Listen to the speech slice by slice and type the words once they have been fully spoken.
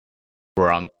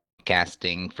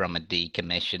Broadcasting from a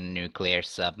decommissioned nuclear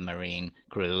submarine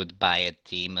crewed by a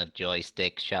team of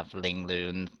joystick shuffling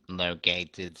loons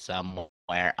located somewhere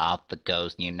off the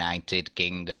coast, United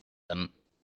Kingdom.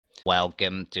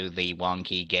 Welcome to the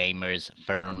Wonky Gamers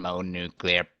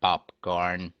Thermonuclear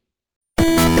Popcorn.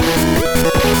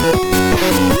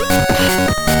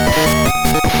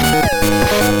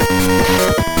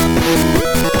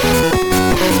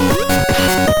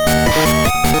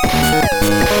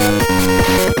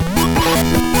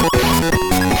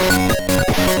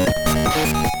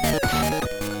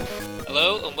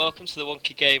 Hello and welcome to the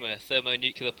Wonky Gamer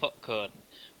Thermonuclear Popcorn.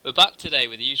 We're back today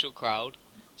with the usual crowd,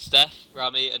 Steph,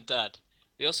 Rami and Dad.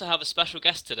 We also have a special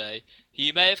guest today who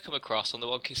you may have come across on the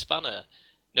Wonky Spanner,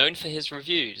 known for his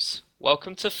reviews.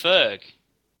 Welcome to Ferg.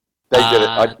 They did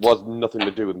it. It was nothing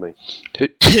to do with me.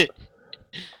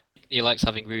 He likes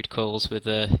having rude calls with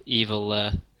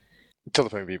evil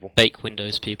telephone people. fake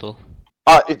Windows people.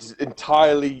 It's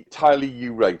entirely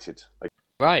U-rated.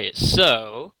 Right,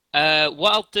 so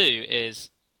what I'll do is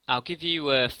I'll give you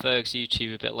Ferg's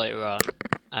YouTube a bit later on,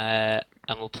 and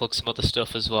we'll plug some other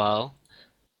stuff as well.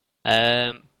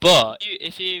 But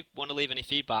if you want to leave any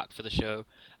feedback for the show,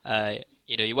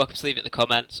 you're welcome to leave it in the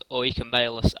comments, or you can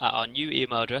mail us at our new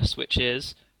email address, which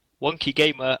is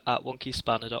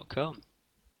wonkygamer@wonkyspanner.com.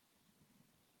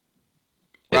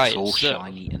 It's all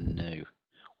shiny and new.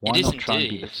 Why not try and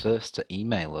be the first to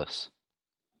email us?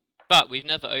 But we've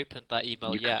never opened that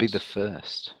email yet. You could be the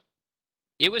first.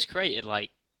 It was created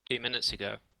like 2 minutes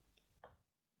ago.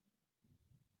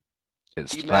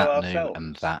 It's that new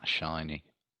and that shiny.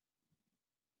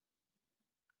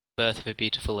 Birth of a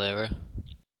beautiful era.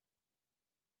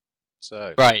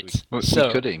 So right, we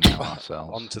could email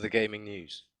ourselves. On to the gaming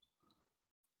news.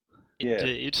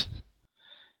 Indeed.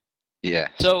 Yeah.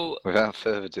 So without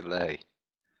further delay.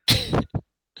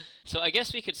 So I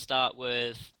guess we could start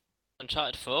with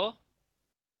Uncharted 4,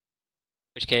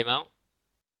 which came out.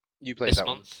 You played this that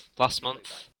month, last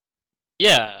month.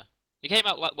 Yeah, it came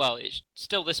out well. It's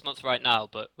still this month right now,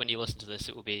 but when you listen to this,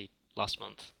 it will be last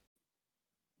month.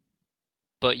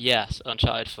 But yes,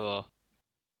 Uncharted 4.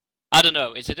 I don't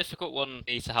know. It's a difficult one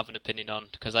for me to have an opinion on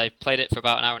because I played it for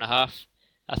about an hour and a half.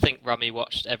 I think Rami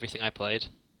watched everything I played.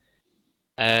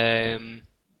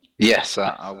 Yes,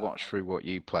 I watched through what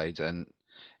you played, and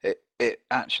it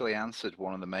actually answered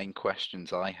one of the main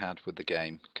questions I had with the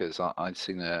game, because I'd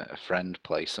seen a friend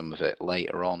play some of it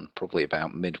later on, probably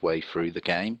about midway through the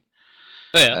game.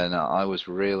 Oh, yeah. And I was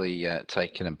really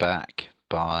taken aback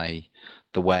by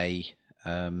the way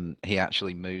he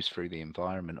actually moves through the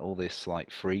environment, all this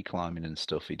like free climbing and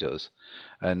stuff he does.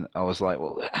 And I was like,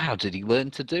 well, how did he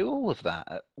learn to do all of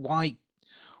that? Why?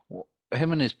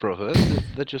 Him and his brother,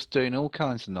 they're just doing all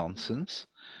kinds of nonsense.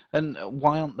 And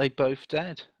why aren't they both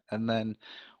dead? And then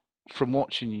from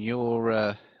watching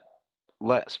your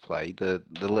Let's Play, the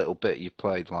little bit you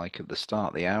played like at the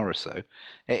start, the hour or so,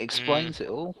 it explains it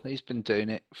all. He's been doing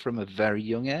it from a very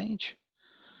young age.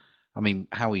 I mean,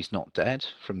 how he's not dead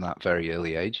from that very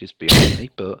early age is beyond me,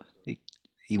 but he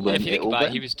learned it all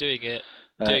then. He was doing it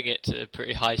to a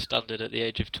pretty high standard at the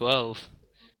age of 12.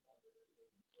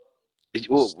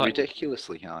 Well,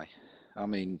 ridiculously high. I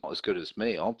mean, not as good as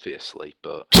me, obviously,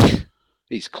 but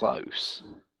he's close.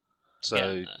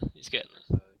 So he's getting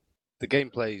there. The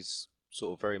gameplay's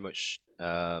sort of very much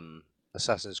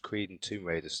Assassin's Creed and Tomb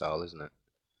Raider style, isn't it?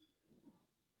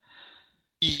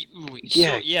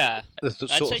 Yeah. The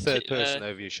sort of third person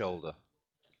over your shoulder.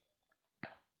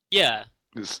 Yeah.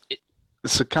 It's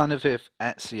kind of if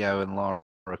Ezio and Lara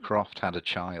Croft had a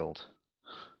child.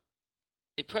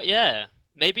 Yeah.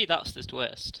 Maybe that's the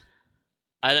twist.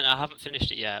 I don't know. I haven't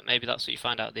finished it yet. Maybe that's what you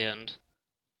find out at the end.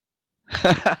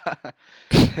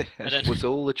 It was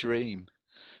all a dream.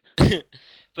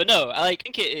 But no, I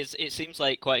think it is. It seems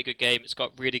like quite a good game. It's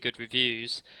got really good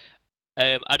reviews.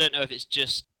 I don't know if it's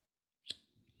just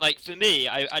like for me.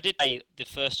 I did play the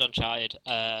first Uncharted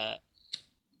a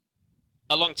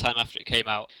long time after it came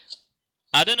out.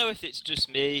 I don't know if it's just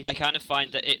me. I kind of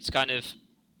find that it's kind of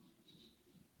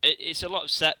it's a lot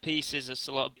of set pieces. It's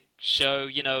a lot of show,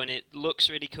 and it looks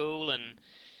really cool and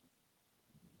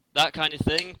that kind of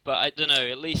thing. But I don't know.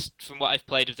 At least from what I've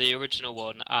played of the original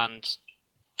one and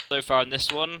so far in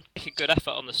this one, make a good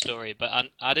effort on the story, but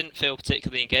I didn't feel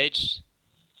particularly engaged.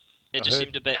 It just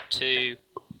seemed a bit too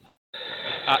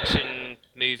action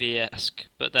movie-esque,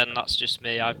 but then that's just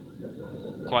me. I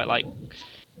quite like,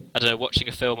 I don't know, watching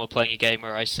a film or playing a game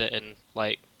where I sit and,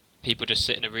 like, people just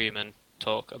sit in a room and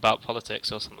talk about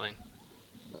politics or something.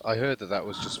 I heard that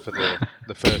was just for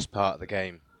the first part of the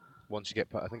game. Once you get,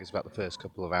 I think it's about the first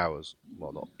couple of hours.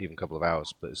 Well, not even couple of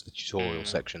hours, but it's the tutorial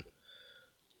section.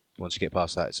 once you get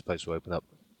past that, it's supposed to open up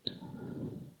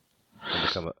and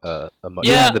become a much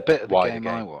Yeah. The bit of the wider game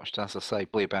I watched, as I say,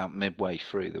 probably about midway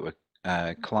through, they were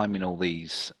climbing all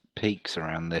these peaks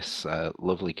around this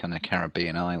lovely kind of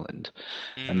Caribbean island,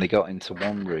 and they got into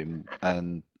one room,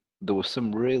 and there were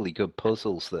some really good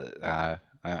puzzles that I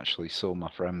actually saw my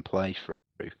friend play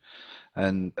through,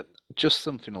 and just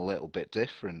something a little bit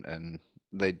different, and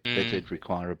they did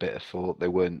require a bit of thought. They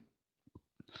weren't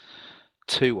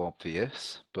too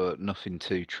obvious, but nothing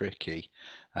too tricky.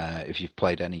 If you've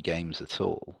played any games at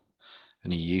all,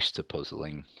 and you're used to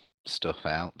puzzling stuff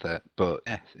out, but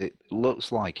yeah, it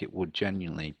looks like it would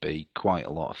genuinely be quite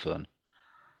a lot of fun.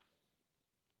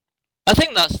 I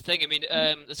think that's the thing. I mean,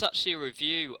 there's actually a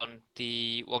review on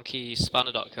the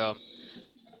WonkySpanner.com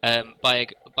by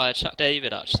a chap,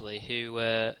 David, actually, who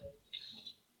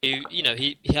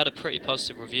he had a pretty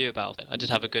positive review about it. I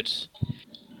did have a good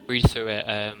read through it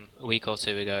a week or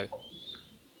two ago.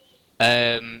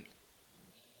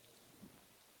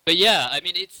 But yeah, I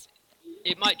mean,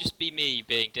 it might just be me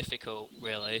being difficult,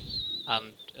 really,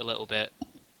 and a little bit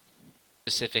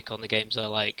specific on the games I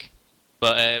like.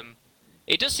 But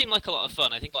it does seem like a lot of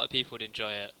fun. I think a lot of people would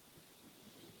enjoy it.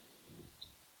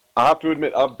 I have to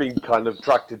admit, I've been kind of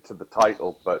attracted to the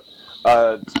title, but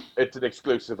it's an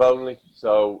exclusive only,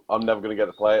 so I'm never going to get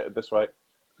to play it at this rate.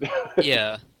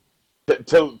 Yeah.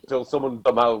 Till someone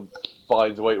somehow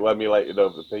finds a way to emulate it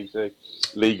over the PC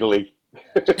legally.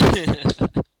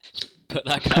 Put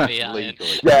that caveat in.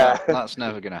 Legally. Yeah. That's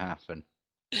never going to happen.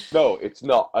 No, it's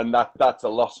not, and that's a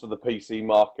loss for the PC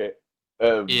market.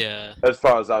 Yeah. As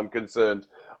far as I'm concerned,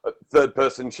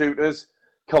 third-person shooters.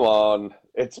 Come on,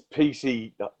 it's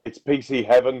PC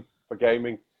heaven for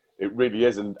gaming. It really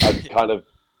is, and kind of,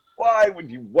 why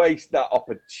would you waste that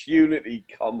opportunity?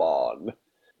 Come on.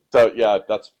 So yeah,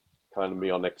 that's kind of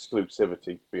me on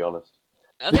exclusivity, to be honest.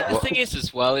 I think the thing is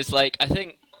as well is like I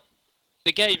think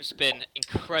the game's been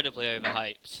incredibly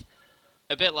overhyped,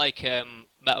 a bit like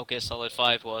Metal Gear Solid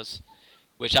 5 was,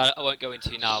 which I won't go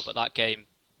into now, but that game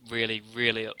really,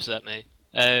 really upset me.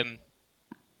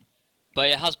 But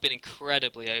it has been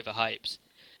incredibly overhyped.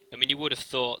 I mean, you would have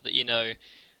thought that,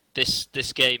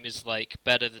 this game is like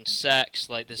better than sex,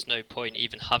 like there's no point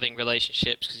even having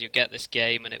relationships because you get this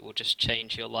game and it will just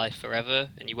change your life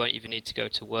forever and you won't even need to go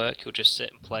to work, you'll just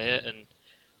sit and play it and,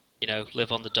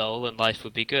 live on the dole and life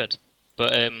would be good.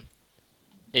 But,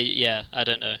 yeah, I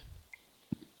don't know.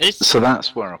 So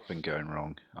that's where I've been going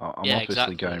wrong. I'm obviously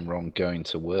exactly. going wrong going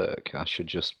to work. I should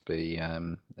just be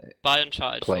Buy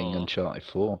Uncharted playing 4. Uncharted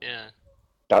 4. Yeah.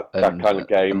 That kind of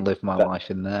game. And live my life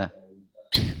in there.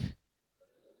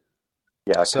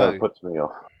 Yeah, it So- kind of puts me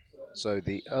off. So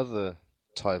the other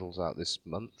titles out this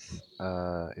month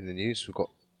in the news, we've got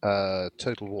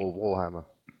Total War Warhammer.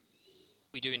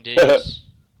 We do indeed.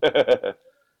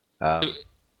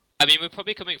 I mean, we're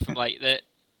probably coming from like the.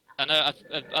 I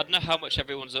don't know how much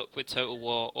everyone's up with Total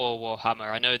War or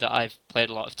Warhammer. I know that I've played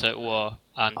a lot of Total War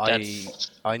and I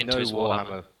into know his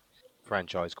Warhammer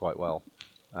franchise quite well.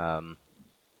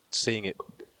 Seeing it,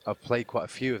 I've played quite a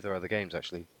few of their other games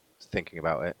actually, thinking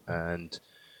about it, and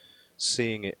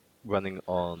seeing it running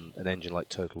on an engine like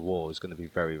Total War is going to be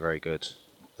very, very good.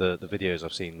 The videos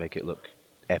I've seen make it look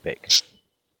epic.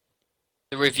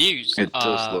 The reviews It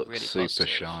does are look really super positive.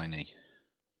 shiny.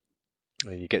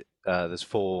 You get there's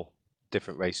 4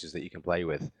 different races that you can play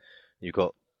with. You've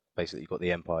got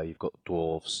the Empire, you've got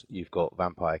dwarves, you've got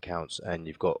vampire counts, and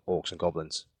you've got orcs and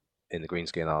goblins in the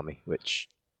Greenskin army, which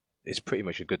is pretty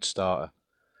much a good starter.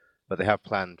 But they have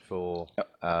planned for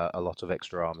a lot of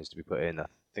extra armies to be put in. I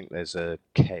think there's a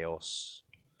Chaos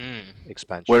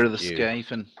expansion. Where are the due.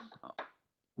 Skaven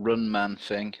Run Man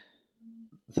thing?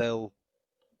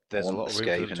 There's a want lot the of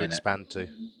room for them Skaven to in it. expand to.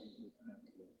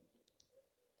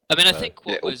 I mean, I So think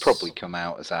what It'll was probably come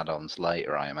out as add-ons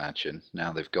later, I imagine.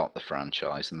 Now they've got the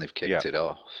franchise and they've kicked it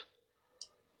off.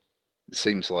 It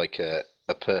seems like a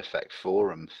perfect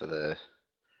forum for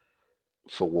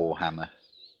Warhammer.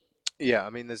 Yeah, I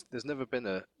mean, there's never been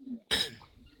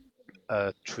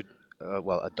a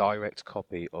direct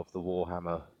copy of the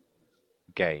Warhammer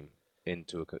game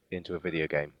into a video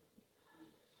game.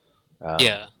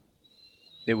 yeah.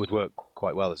 It would work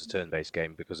quite well as a turn-based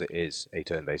game because it is a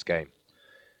turn-based game.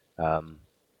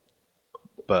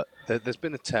 But there's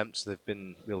been attempts. There've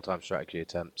been real-time strategy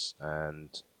attempts,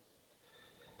 and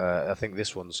I think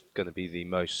this one's going to be the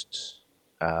most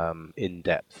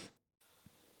in-depth.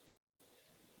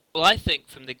 Well, I think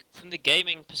from the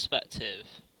gaming perspective,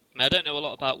 I mean, I don't know a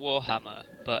lot about Warhammer,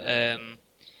 but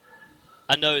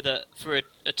I know that for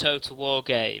a Total War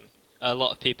game, a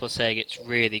lot of people are saying it's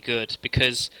really good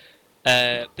because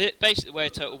Basically, the way a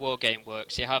Total War game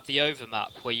works, you have the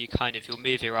overmap where you'll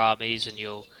move your armies and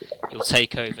you'll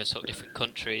take over sort of different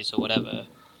countries or whatever.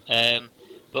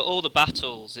 But all the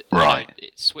battles, Right.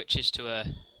 it switches to a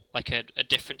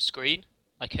different screen,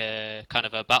 like a kind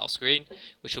of a battle screen,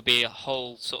 which will be a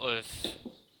whole sort of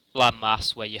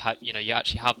landmass where you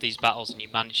actually have these battles and you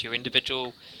manage your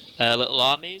individual little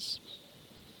armies.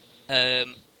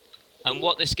 And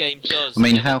what this game does, I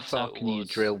mean, in how far Total can you Wars,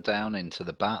 drill down into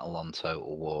the battle on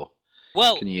Total War?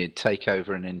 well, Can you take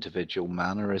over an individual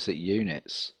man, or is it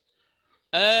units?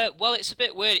 well, it's a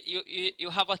bit weird. You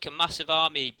have like a massive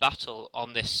army battle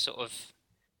on this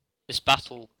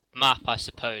battle map, I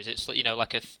suppose. It's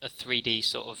like a 3D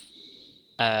sort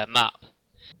of map.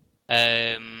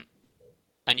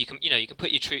 And you can put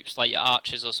your troops like your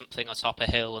archers or something on top of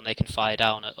a hill, and they can fire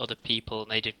down at other people, and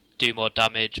they do more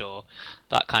damage or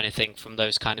that kind of thing from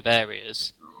those kind of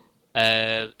areas.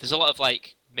 There's a lot of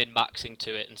like min-maxing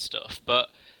to it and stuff, but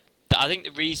I think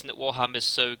the reason that Warhammer is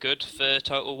so good for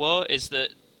Total War is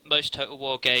that most Total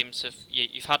War games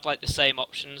you've had like the same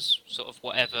options, sort of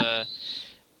whatever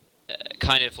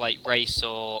kind of like race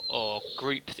or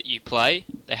group that you play.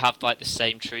 They have like the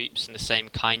same troops and the same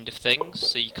kind of things,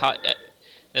 so you can't.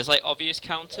 There's like obvious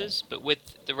counters, but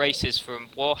with the races from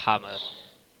Warhammer,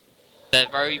 they're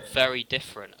very, very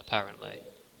different apparently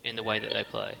in the way that they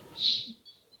play.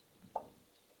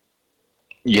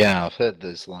 Yeah, I've heard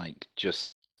there's like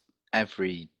just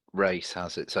every race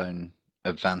has its own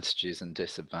advantages and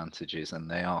disadvantages, and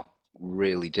they are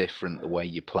really different the way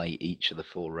you play each of the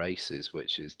four races,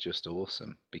 which is just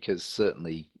awesome. Because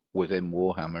certainly within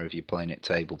Warhammer, if you're playing it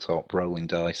tabletop, rolling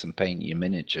dice and painting your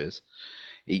miniatures,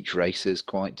 each race is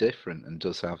quite different and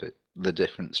does have the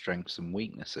different strengths and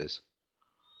weaknesses.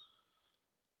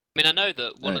 I mean, I know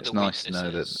that one And of it's the nice weaknesses. to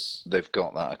know that they've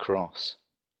got that across.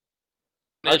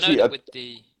 I mean, Actually, I know that with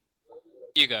the.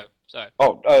 You go. Sorry.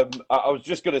 Oh, I was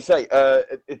just going to say,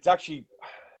 it's actually.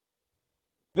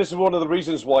 This is one of the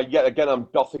reasons why, yet again, I'm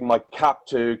doffing my cap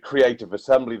to Creative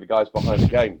Assembly, the guys behind the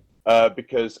game.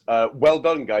 Because, well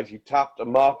done, guys. You tapped a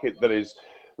market that is,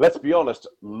 let's be honest,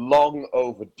 long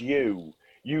overdue.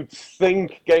 You'd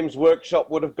think Games Workshop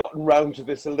would have gotten round to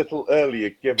this a little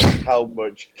earlier, given how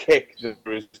much kick there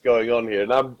is going on here.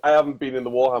 And I haven't been in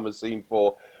the Warhammer scene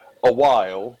for a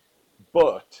while,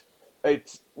 but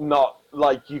it's not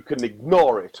like you can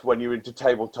ignore it when you're into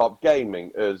tabletop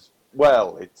gaming as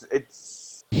well.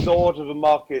 It's sort of a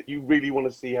market you really want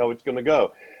to see how it's going to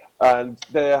go. And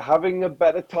they're having a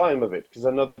better time of it because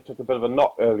I know they took a bit of a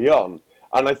knock early on.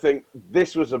 And I think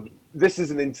this is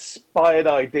an inspired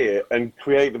idea, and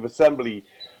Creative Assembly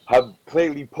have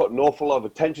clearly put an awful lot of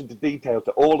attention to detail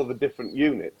to all of the different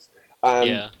units. And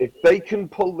Yeah. if they can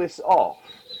pull this off,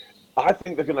 I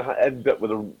think they're going to end up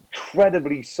with an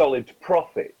incredibly solid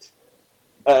profit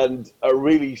and a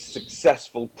really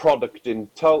successful product in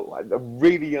total. I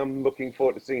really am looking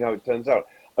forward to seeing how it turns out.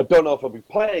 I don't know if I'll be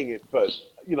playing it, but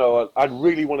I'd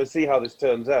really want to see how this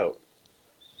turns out.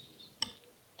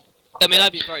 I mean,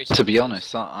 I'd be very. To be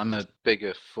honest, I'm a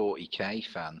bigger 40k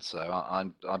fan, so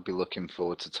I'd be looking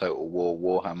forward to Total War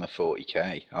Warhammer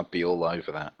 40k. I'd be all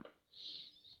over that.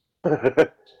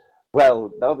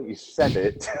 Well, now that you said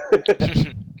it,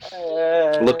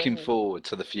 Looking forward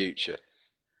to the future.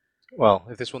 Well,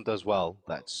 if this one does well,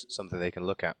 that's something they can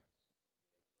look at.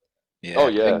 Yeah, Oh,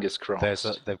 yeah. fingers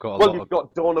crossed. They've got a well, lot you've of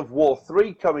got Dawn of War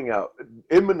 3 coming out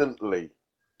imminently.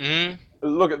 Mm.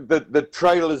 Look at the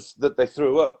trailers that they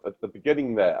threw up at the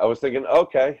beginning there. I was thinking,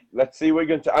 okay, let's see what we're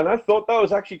going to. And I thought that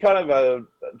was actually kind of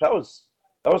that was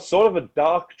sort of a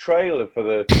dark trailer for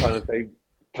the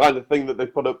kind of thing that they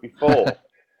put up before.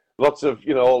 Lots of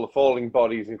all the falling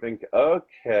bodies. You think,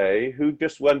 okay, who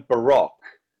just went baroque?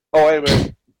 Oh, wait a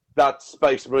minute, that's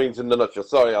Space Marines in the nutshell.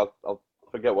 Sorry, I'll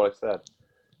forget what I said.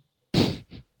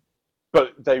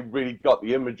 But they really got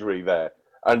the imagery there,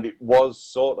 and it was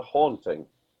sort of haunting.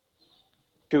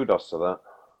 Kudos to that.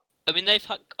 I mean, they've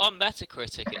had on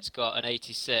Metacritic, it's got an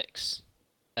 86.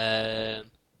 So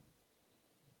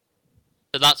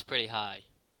that's pretty high.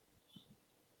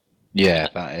 Yeah,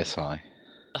 that is high.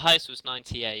 The highest was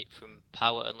 98 from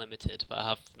Power Unlimited, but I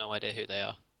have no idea who they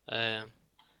are.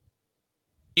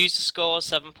 User score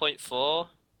 7.4.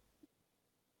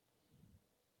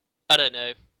 I don't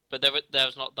know, but there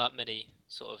was not that many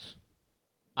sort of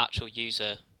actual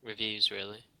user reviews,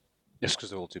 really. just because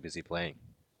they're all too busy playing.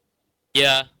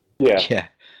 Yeah. Yeah,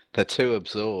 they're too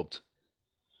absorbed.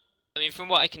 I mean, from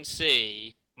what I can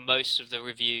see, most of the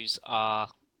reviews that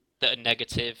are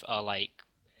negative are like,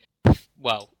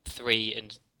 well, 3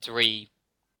 and 3,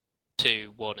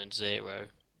 2, 1 and 0.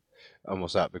 And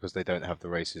what's that? Because they don't have the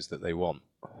races that they want.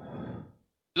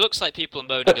 It looks like people are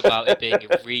moaning about it being a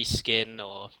reskin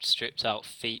or stripped out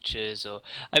features, or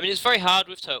I mean, it's very hard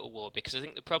with Total War because I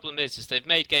think the problem is they've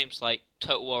made games like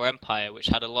Total War Empire, which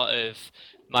had a lot of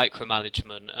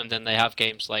micromanagement, and then they have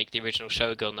games like the original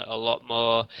Shogun that are a lot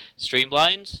more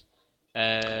streamlined,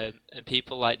 and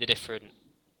people like the different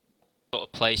sort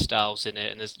of play styles in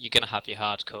it, and you're gonna have your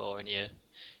hardcore and your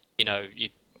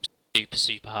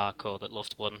super hardcore that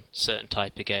loved one certain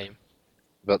type of game.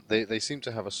 But they seem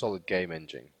to have a solid game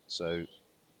engine, so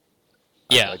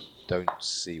Yeah. I don't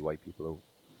see why people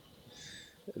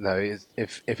are. No,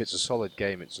 if it's a solid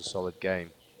game, it's a solid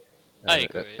game. I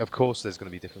agree. Of course, there's going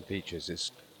to be different features.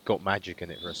 It's got magic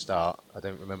in it for a start. I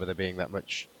don't remember there being that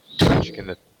much magic in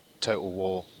the Total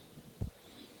War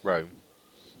Rome.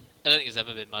 I don't think there's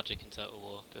ever been magic in Total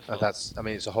War before. I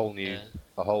mean, it's a whole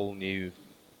new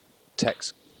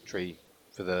text tree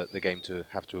for the game to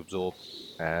have to absorb,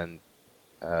 and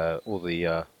all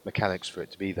the mechanics for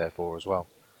it to be there for as well.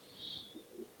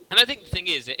 And I think the thing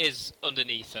is, it is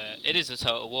underneath it is a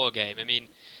Total War game. I mean,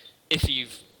 if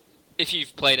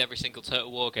you've played every single Total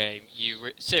War game,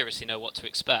 you seriously know what to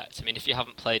expect. I mean, if you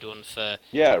haven't played one for...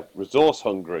 Yeah, resource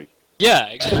hungry. Yeah,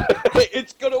 exactly.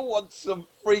 It's going to want some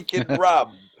freaking RAM.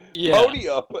 Yeah. Pony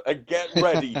up and get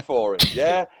ready for it,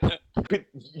 yeah?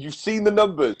 You've seen the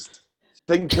numbers.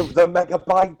 Think of the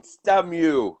megabytes, damn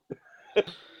you.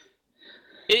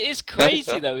 It is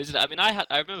crazy though, isn't it? I mean, I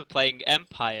remember playing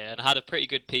Empire and I had a pretty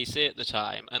good PC at the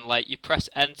time, and like you press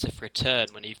enter for a turn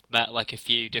when you've met like a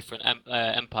few different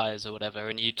empires or whatever,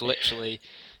 and you'd literally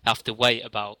have to wait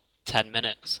about 10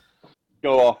 minutes.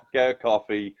 Go off, get a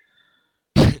coffee.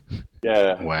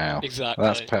 Yeah. Wow. Exactly.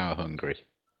 That's power hungry.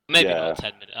 Maybe Yeah. not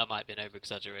 10 minutes. That might be an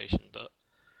over-exaggeration, but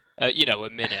a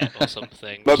minute or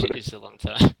something, Remember- which is a long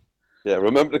time. Yeah,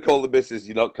 remember to call the missus,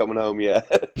 you're not coming home yet.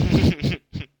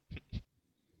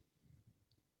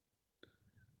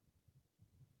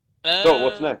 So,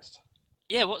 what's next?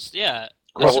 Yeah, what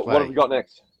have What have we got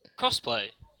next? crossplay?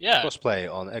 Yeah.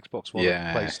 Crossplay on Xbox One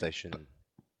Yeah. and PlayStation.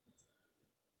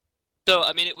 So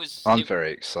I mean, it was. I'm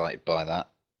very excited by that.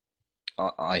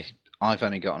 I've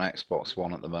only got an Xbox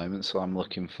One at the moment, so I'm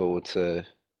looking forward to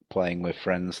playing with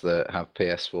friends that have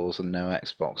PS4s and no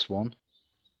Xbox One.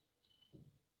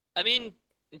 I mean,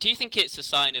 do you think it's a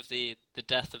sign of the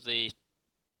death of the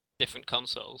different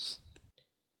consoles?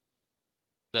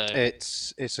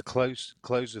 It's a close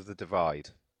of the divide,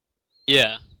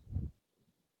 Yeah.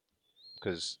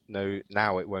 because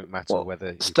now it won't matter Well,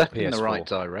 whether you've step got in the PS4. right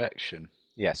direction.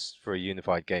 Yes, for a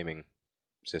unified gaming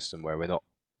system where we're not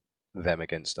them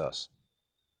against us.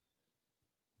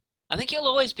 I think it'll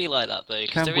always be like that though,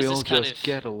 because Can there we is all this kind just of.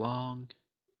 get along?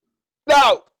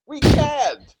 No, we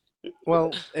can't.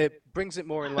 Well, it brings it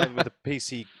more in line with the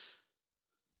PC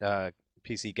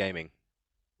gaming.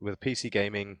 With PC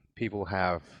gaming, people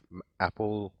have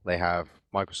Apple, they have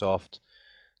Microsoft,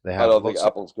 they I have. don't think lots of-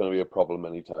 Apple's going to be a problem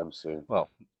anytime soon. Well,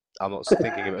 I'm not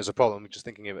thinking of it as a problem. I'm just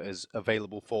thinking of it as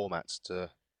available formats to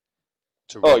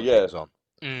Oh, run yeah. things on.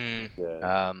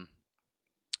 Yeah.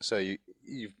 So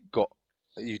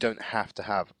you don't have to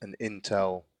have an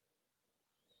Intel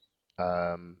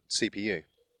CPU.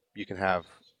 You can have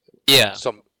Yeah.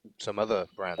 some other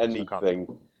brand. I can't-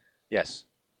 Anything. Yes.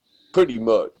 Pretty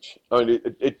much. I mean,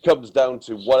 it comes down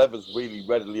to whatever's really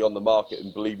readily on the market,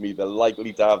 and believe me, they're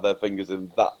likely to have their fingers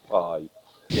in that pie.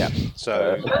 Yeah.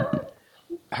 So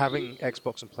having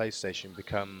Xbox and PlayStation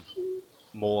become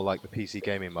more like the PC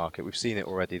gaming market, we've seen it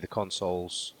already. The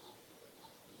consoles,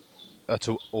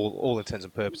 to all intents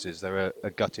and purposes, they're a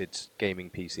gutted gaming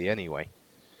PC anyway.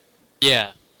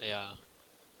 Yeah, they are.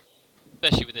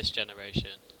 Especially with this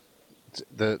generation.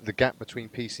 The gap between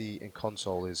PC and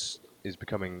console is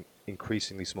becoming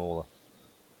increasingly smaller.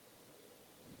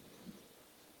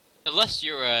 Unless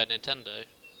you're a Nintendo.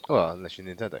 Well, unless you're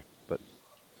Nintendo, but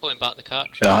Pulling back the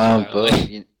cartridge. Oh,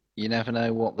 apparently. but you never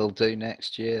know what they'll do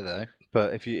next year, though.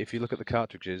 if you look at the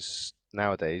cartridges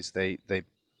nowadays, they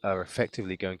are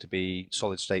effectively going to be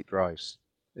solid state drives.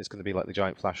 It's going to be like the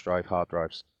giant flash drive hard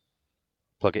drives.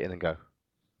 Plug it in and go.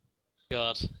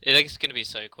 God. It's going to be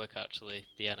so quick, actually,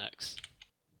 the NX.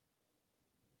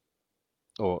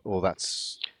 Or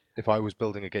that's if I was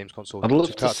building a games console. I'd love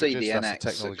with to see cartridges, the that's NX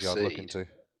the technology I'd look succeed. into.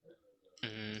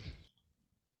 Mm.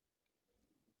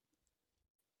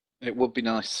 It would be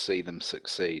nice to see them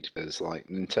succeed, because like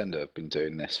Nintendo have been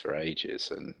doing this for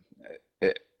ages, and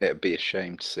it'd be a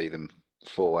shame to see them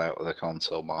fall out of the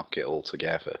console market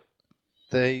altogether.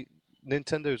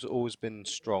 Nintendo's always been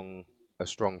a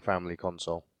strong family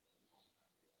console.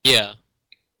 Yeah.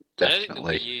 I don't think the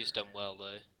Definitely. Wii U's done well,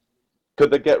 though.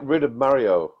 Could they get rid of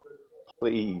Mario?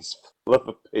 Please. Love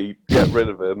of Pete, get rid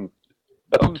of him.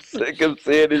 I'm sick of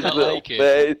seeing his I little like it.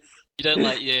 face. You don't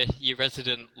like your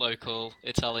resident local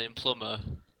Italian plumber?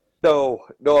 No,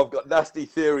 I've got nasty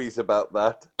theories about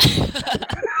that.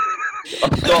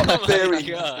 I've got Oh my theories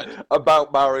God.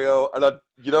 about Mario, and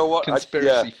you know what?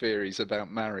 Conspiracy theories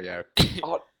about Mario.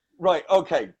 Right,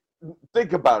 okay.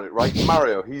 Think about it, right?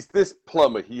 Mario, he's this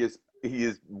plumber. He is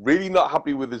really not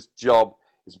happy with his job.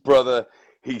 His brother,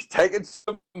 he's taken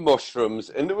some mushrooms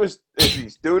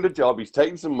he's doing a job, he's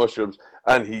taking some mushrooms,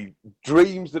 and he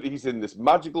dreams that he's in this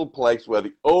magical place where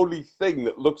the only thing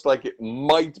that looks like it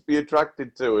might be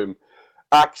attracted to him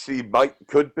actually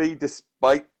could be,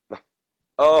 despite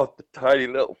the tiny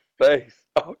little face.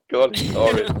 Oh God, it's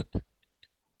horrid.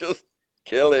 Just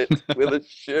kill it with a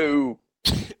shoe.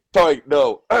 Sorry,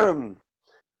 no.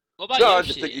 What about No, I Yoshi?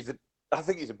 just think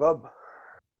he's a bum.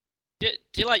 Do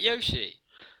you like Yoshi?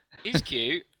 He's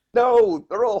cute. No,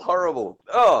 they're all horrible.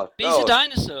 Oh, He's no. a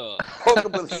dinosaur. Hook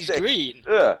him with a He's stick. green.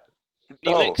 Yeah. He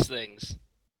No. licks things.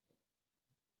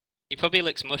 He probably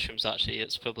licks mushrooms, actually.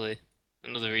 It's probably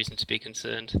another reason to be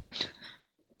concerned.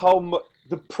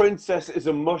 The princess is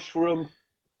a mushroom.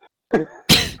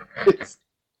 It's,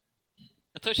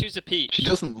 I thought she was a peach. She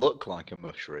doesn't look like a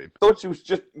mushroom. I thought she was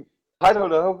just. I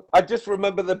don't know. I just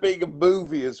remember there being a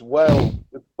movie as well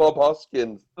with Bob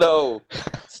Hoskins. No,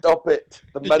 stop it.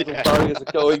 The mental Yeah. barriers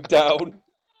are going down.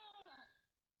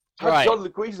 Right. John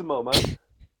Leguizamo, man.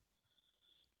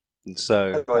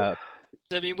 So, Anyway.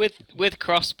 I mean, with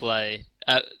crossplay,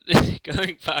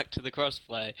 going back to the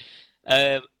crossplay,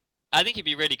 I think it'd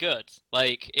be really good.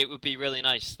 Like, it would be really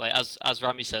nice, like as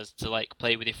Rami says, to like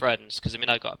play with your friends. Because I mean,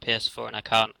 I've got a PS4 and I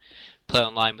can't play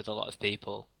online with a lot of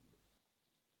people.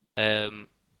 It'd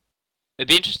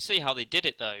be interesting to see how they did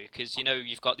it though, because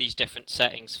you've got these different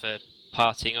settings for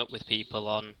partying up with people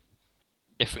on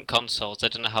different consoles. I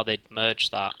don't know how they'd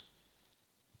merge that.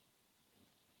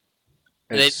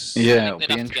 it's, I Yeah, think it'll they'd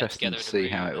be have to get interesting to together in see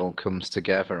how it agreement. all comes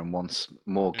together and once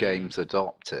more games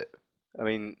adopt it. I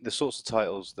mean, the sorts of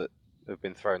titles that have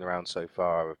been thrown around so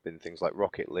far have been things like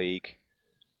Rocket League,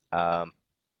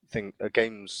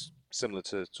 games similar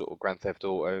to sort of Grand Theft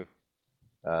Auto,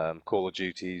 Call of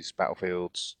Duties,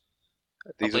 Battlefields.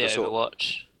 These are Probably the sort.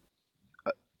 Overwatch.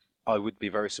 I would be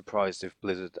very surprised if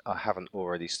Blizzard haven't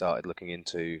already started looking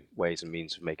into ways and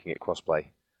means of making it crossplay.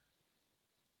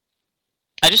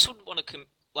 I just wouldn't want to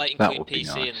That include would be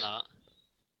PC in nice. that,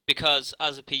 because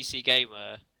as a PC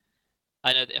gamer,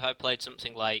 I know that if I played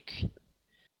something like,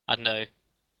 I don't know,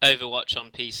 Overwatch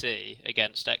on PC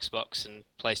against Xbox and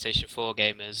PlayStation 4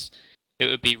 gamers, it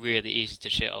would be really easy to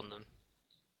shit on them,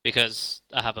 because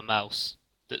I have a mouse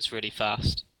that's really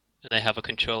fast, and they have a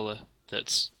controller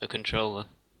that's a controller.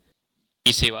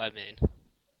 You see what I mean?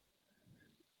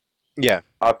 Yeah,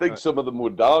 I think some of them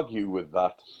would argue with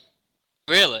that.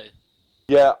 Really?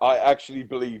 Yeah, I actually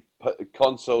believe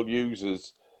console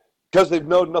users, because they've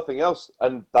known nothing else,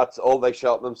 and that's all they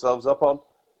sharpen themselves up on.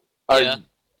 Yeah.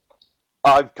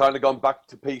 I've kind of gone back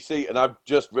to PC, and I've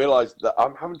just realised that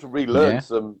I'm having to relearn Yeah.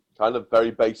 some kind of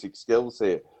very basic skills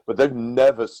here, but they've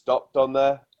never stopped on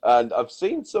there. And I've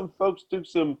seen some folks do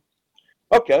some,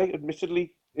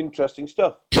 admittedly interesting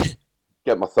stuff.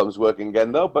 Get my thumbs working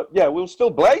again, though, but yeah, we'll still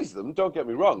blaze them, don't get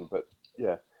me wrong, but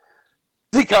yeah.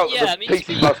 Seek out Yeah, the I mean,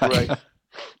 PC Master Race.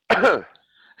 I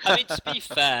mean, to be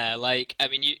fair, I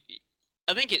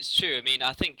think it's true.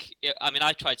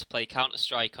 I tried to play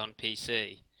Counter-Strike on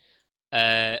PC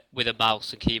with a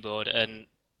mouse and keyboard, and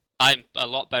I'm a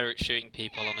lot better at shooting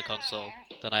people on a console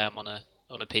than I am on a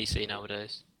PC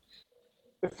nowadays.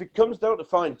 If it comes down to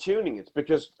fine tuning, it's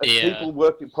because Yeah.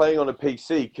 people playing on a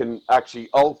PC can actually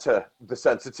alter the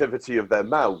sensitivity of their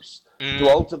mouse. Mm. To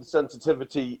alter the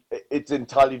sensitivity, it's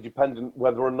entirely dependent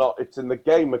whether or not it's in the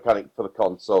game mechanic for the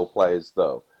console players,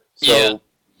 though. So,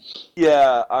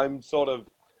 yeah, I'm sort of.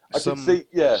 I can see,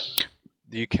 yeah.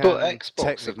 you can. But Xbox have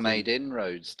technically- made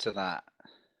inroads to that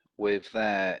with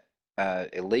their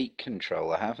Elite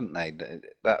controller, haven't they?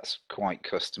 That's quite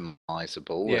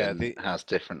customizable Yeah, and has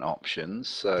different options.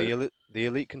 So The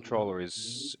Elite controller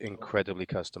is incredibly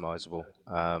customizable.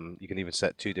 You can even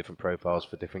set 2 different profiles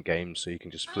for different games, so you can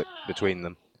just flip between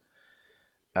them.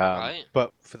 Right.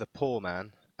 But for the poor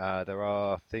man, there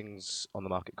are things on the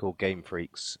market called Game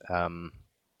Freaks,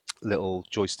 little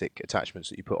joystick attachments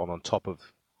that you put on top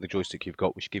of the joystick you've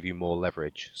got, which give you more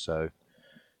leverage, so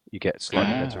you get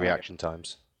slightly better reaction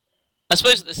times. I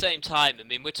suppose at the same time,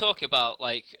 we're talking about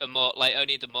only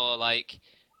the more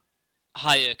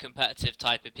higher competitive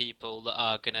type of people that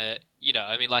are gonna,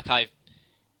 I've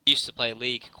used to play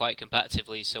League quite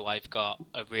competitively, so I've got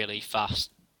a really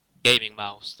fast gaming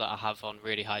mouse that I have on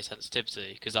really high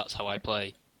sensitivity because that's how I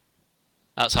play.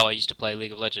 That's how I used to play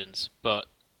League of Legends. But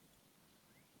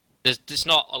there's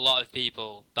not a lot of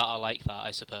people that are like that,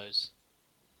 I suppose.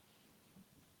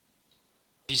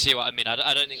 Do you see what I mean? I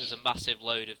don't think there's a massive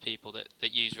load of people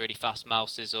that use really fast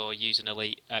mouses or use an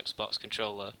elite Xbox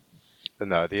controller. But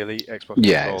no, the Elite Xbox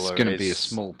Yeah, it's controller going to is be a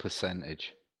small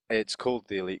percentage. It's called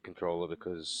the Elite controller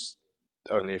because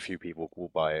only a few people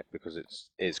will buy it because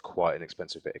it's quite an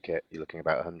expensive bit of kit. You're looking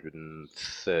about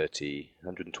 130,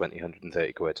 120,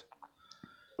 130 quid.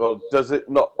 Well, does it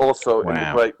not also Wow.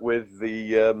 integrate with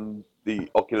the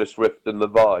Oculus Rift and the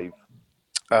Vive?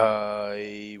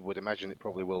 I would imagine it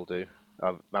probably will do.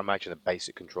 I imagine a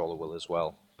basic controller will as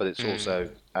well, but it's also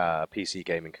a PC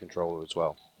gaming controller as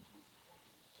well.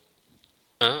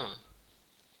 Oh.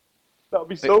 That'd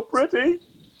be so pretty.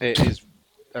 It is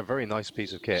a very nice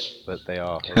piece of kit, but they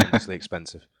are horrendously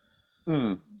expensive.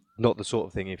 Not the sort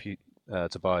of thing if you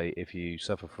to buy if you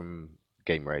suffer from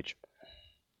game rage.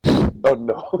 Oh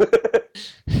no.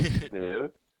 Yeah.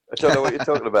 I don't know what you're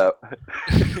talking about.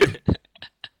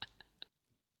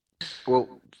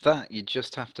 Well, that you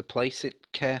just have to place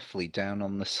it carefully down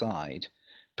on the side,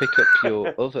 pick up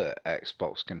your other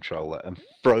Xbox controller, and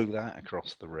throw that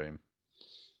across the room.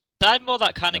 I'm more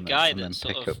that kind of And guy then that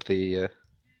sort pick of. up the.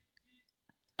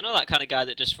 I know that kind of guy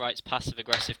that just writes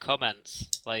passive-aggressive comments,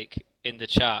 like in the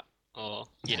chat, or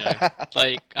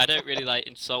like I don't really like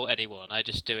insult anyone. I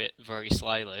just do it very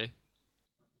slyly,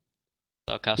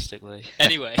 sarcastically.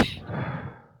 Anyway,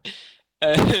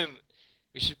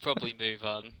 we should probably move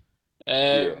on.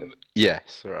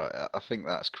 Yes, right. I think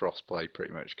that's crossplay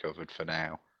pretty much covered for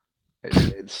now.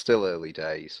 It's still early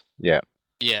days. Yeah.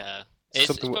 Yeah, it's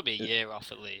Something probably a year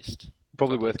off at least.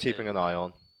 Probably Probably worth two. keeping an eye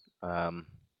on,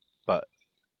 but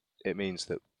it means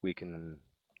that we can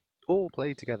all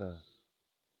play together.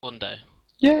 One day.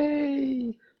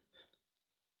 Yay!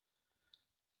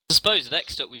 I suppose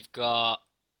next up we've got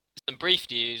some brief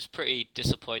news, pretty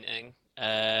disappointing.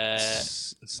 No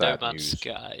Sad Man's news.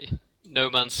 Sky.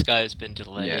 No Man's Sky has been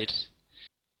delayed. Yes.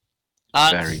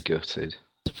 And Very gutted.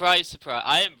 surprise, surprise,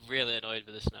 I am really annoyed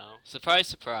with this now. Surprise,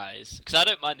 surprise, because I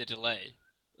don't mind the delay,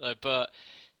 but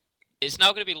it's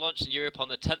now going to be launched in Europe on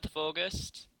the 10th of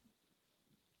August,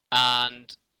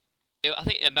 and I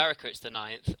think in America it's the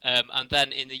 9th, and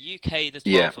then in the UK the 12th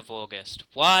Yeah. of August.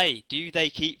 Why do they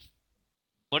keep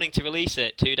wanting to release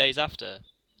it 2 days after?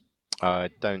 I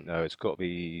don't know. It's got to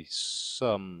be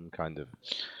some kind of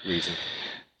reason.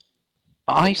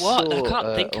 I What? I saw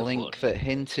can't think a of link one. that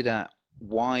hinted at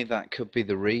why that could be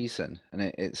the reason, and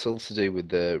it's all to do with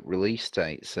the release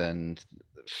dates and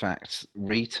fact.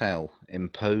 Retail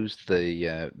imposed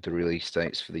the release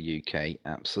dates for the UK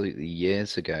absolutely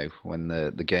years ago when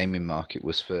the gaming market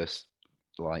was first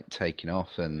like taking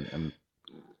off and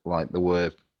like there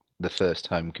were the first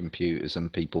home computers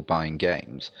and people buying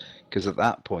games, because at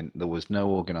that point there was no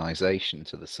organisation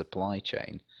to the supply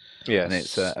chain. Yes. And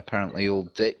it's apparently all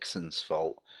Dixon's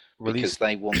fault because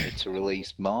they wanted to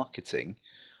release marketing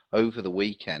over the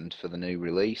weekend for the new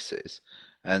releases,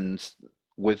 and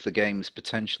with the games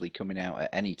potentially coming out at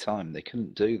any time, they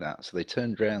couldn't do that. So they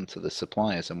turned around to the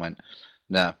suppliers and went,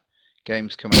 "No,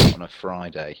 games come out on a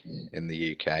Friday in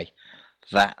the UK.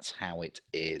 That's how it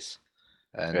is."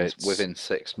 And within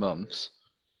 6 months,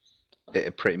 it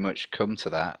had pretty much come to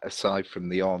that. Aside from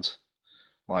the odd,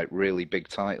 like really big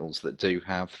titles that do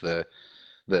have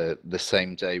the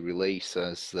same day release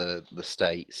as the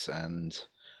States and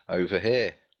over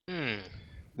here.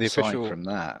 The Aside from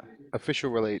that, official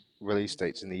release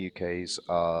dates in the UK's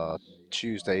are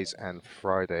Tuesdays and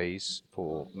Fridays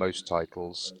for most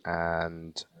titles,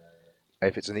 and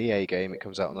if it's an EA game, it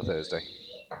comes out on a Thursday.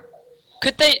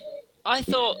 Could they? I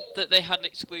thought that they had an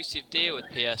exclusive deal with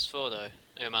PS4 though.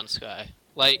 No Man's Sky.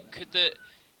 Like,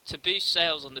 to boost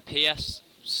sales on the PS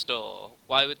Store,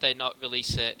 why would they not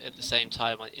release it at the same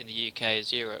time in the UK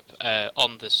as Europe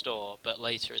on the store, but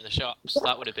later in the shops?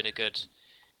 That would have been a good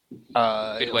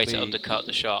way to undercut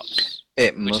the shops.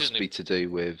 It must be to do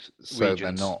with so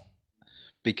regions. they're not,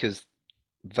 because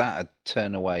that'd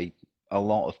turn away a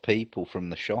lot of people from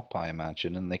the shop, I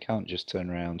imagine, and they can't just turn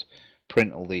around,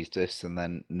 print all these discs, and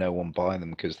then no one buy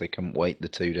them because they couldn't wait the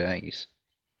 2 days.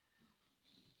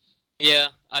 Yeah,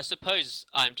 I suppose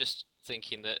I'm just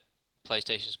thinking that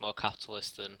PlayStation's more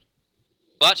capitalist than.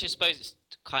 Well, actually, I suppose it's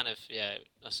kind of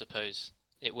I suppose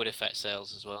it would affect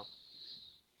sales as well.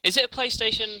 Is it a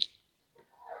PlayStation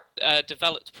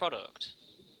developed product,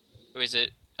 or is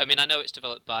it? I mean, I know it's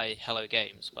developed by Hello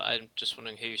Games, but I'm just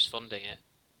wondering who's funding it.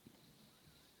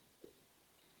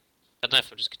 I don't know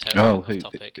if I'm just totally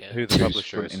off topic here. Who the Who's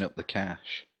publisher is? fronting up the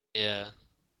cash? Yeah.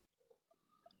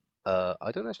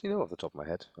 I don't actually know off the top of my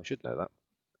head. I should know that.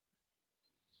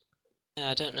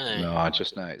 Yeah, I don't know. No, I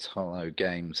just know it's Hollow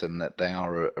Games and that they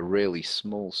are a really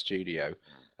small studio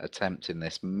attempting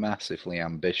this massively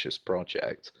ambitious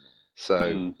project.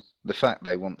 So Hmm. the fact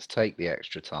they want to take the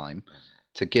extra time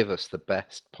to give us the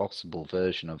best possible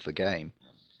version of the game.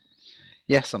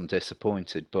 Yes, I'm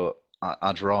disappointed, but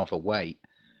I'd rather wait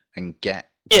and get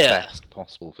the Yeah. best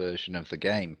possible version of the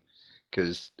game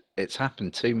because it's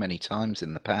happened too many times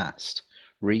in the past,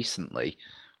 recently,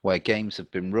 where games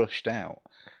have been rushed out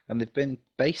and they've been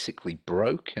basically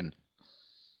broken,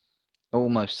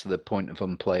 almost to the point of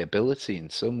unplayability in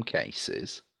some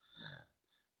cases.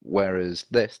 Whereas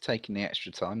this, taking the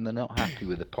extra time, they're not happy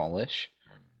with the polish.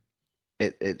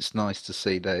 It's nice to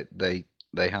see that they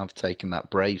have taken that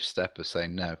brave step of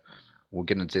saying no, we're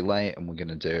going to delay it and we're going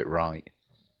to do it right.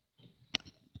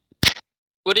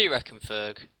 What do you reckon,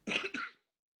 Ferg?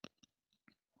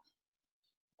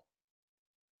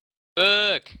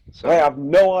 Ferg! I So have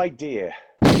no idea.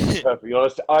 To be perfectly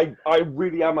honest, I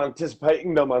really am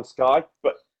anticipating No Man's Sky,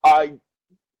 but you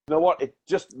know what? It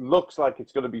just looks like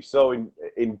it's going to be so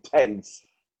intense.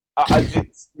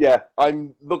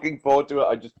 I'm looking forward to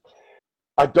it.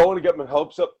 I don't want to get my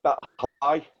hopes up that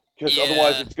high because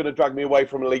otherwise Yeah. it's going to drag me away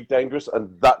from Elite Dangerous,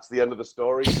 and that's the end of the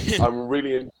story. I'm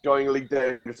really enjoying Elite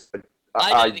Dangerous.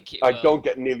 I don't think it I will. don't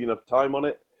get nearly enough time on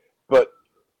it, but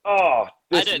I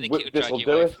don't think it will this drag will you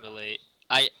do away it. from Elite.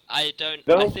 I don't.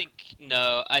 No? I think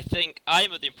no. I think I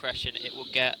am of the impression it will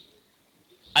get.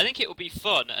 I think it will be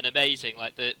fun and amazing,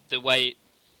 like the way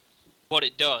what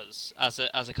it does as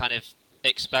a kind of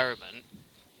experiment.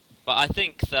 But I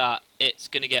think that it's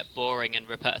going to get boring and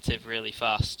repetitive really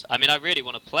fast. I mean, I really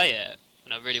want to play it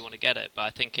and I really want to get it, but I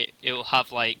think it will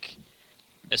have like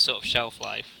a sort of shelf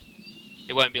life.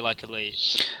 It won't be like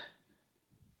Elite.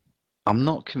 I'm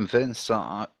not convinced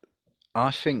that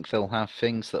I think they'll have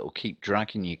things that will keep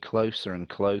dragging you closer and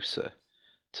closer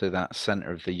to that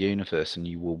center of the universe, and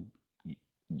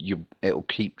it'll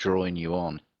keep drawing you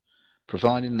on,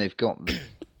 providing they've got the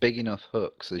big enough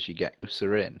hooks as you get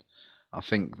closer in. I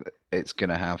think that it's going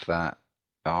to have that.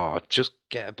 Oh, just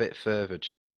get a bit further,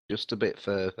 just a bit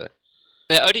further,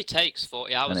 It only takes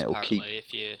 40 and hours it'll keep.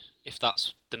 apparently if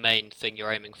that's the main thing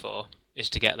you're aiming for is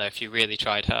to get there. If you really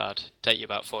tried hard, it'd take you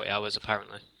about 40 hours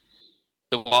apparently.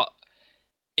 So what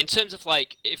in terms of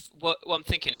like if what I'm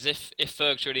thinking is if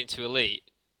Ferg's really into Elite,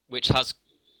 which has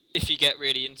if you get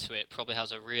really into it, probably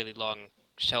has a really long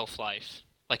shelf life,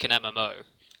 like an MMO.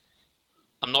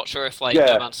 I'm not sure if like No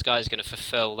Yeah. Man's Sky is going to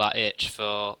fulfill that itch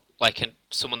for like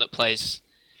someone that plays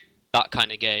that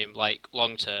kind of game like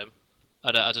long term.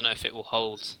 I don't know if it will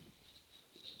hold.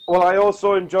 Well, I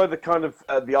also enjoy the kind of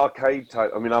the arcade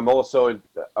type. I mean,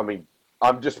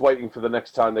 I'm just waiting for the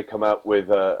next time they come out with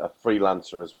a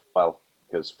freelancer as well,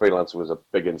 because freelancer was a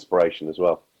big inspiration as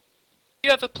well. Do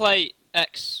you ever play the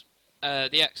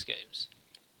X games?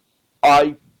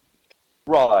 I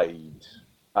tried,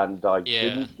 and I Yeah.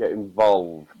 didn't get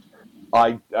involved.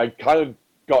 I kind of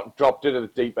got dropped into the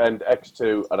deep end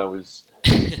X2, and I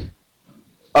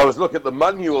was looking at the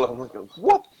manual, and I'm like,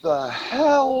 what the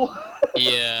hell?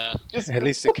 Yeah. At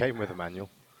least it came with a manual.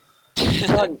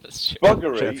 That's true.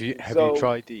 Buggery. So have you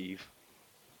tried Eve?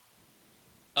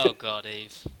 Oh god,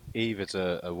 Eve. Eve is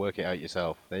a work it out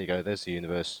yourself. There you go. There's the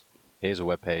universe. Here's a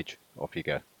web page. Off you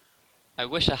go. I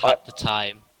wish I had the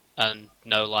time and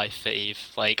no life for Eve.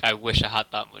 Like, I wish I had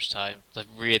that much time to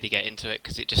really get into it,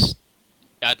 because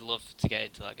I'd love to get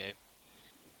into that game.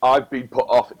 I've been put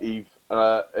off Eve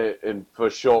for a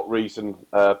short reason.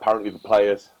 Apparently, the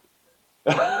players.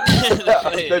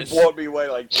 They brought me away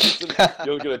like, listen,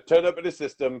 you're going to turn up in a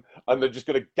system and they're just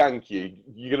going to gank you.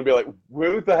 You're going to be like,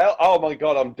 who the hell? Oh my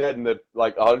god, I'm dead, and they're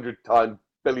like 100 times,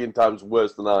 billion times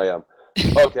worse than I am.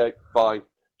 Okay, fine.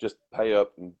 Just pay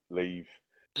up and leave.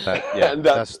 And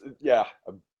I'm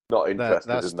not interested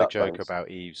That's in the that. joke Thanks. about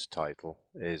Eve's title,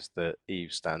 is that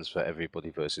Eve stands for everybody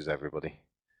versus everybody.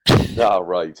 Ah,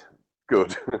 right.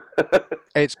 Good.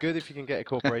 It's good if you can get a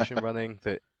corporation running,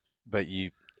 but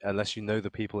unless you know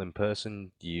the people in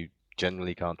person, you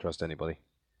generally can't trust anybody.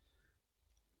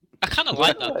 I kind of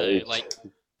like that though, Right. like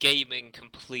gaming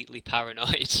completely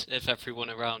paranoid of everyone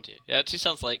around you. Yeah, it actually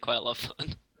sounds like quite a lot of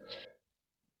fun.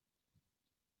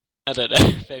 I don't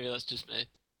know, maybe that's just me.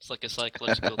 It's like a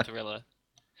psychological thriller.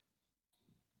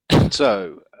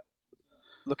 So,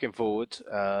 looking forward,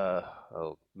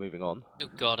 moving on. Oh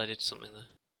god, I did something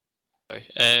there.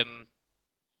 Sorry.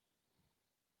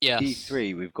 Yes.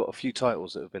 E3, we've got a few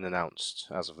titles that have been announced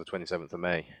as of the 27th of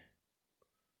May.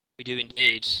 We do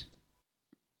indeed.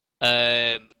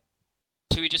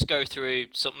 Should we just go through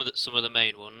some of the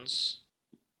main ones?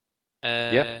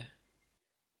 Yeah.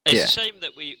 It's Yeah. a shame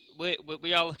that we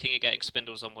are looking at getting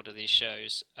Spindles on one of these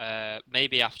shows.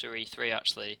 Maybe after E3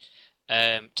 actually,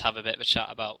 to have a bit of a chat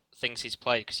about things he's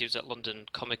played because he was at London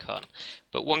Comic Con.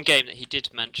 But one game that he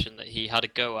did mention that he had a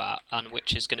go at, and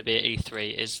which is going to be at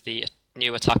E3, is the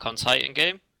new Attack on Titan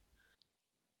game.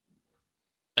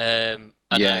 I don't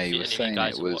know Yeah, if he any was of you saying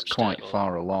guys it have was watched quite it, or...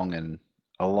 far along and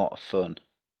a lot of fun.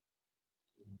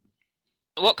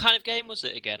 What kind of game was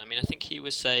it again? I mean, I think he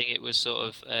was saying it was sort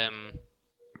of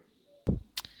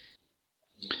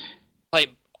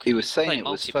playing. He was saying playing it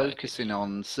was multiplayer. focusing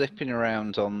on zipping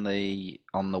around on the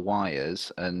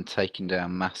wires and taking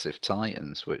down massive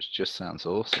titans, which just sounds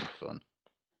awesome fun.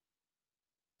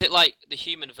 Is it like the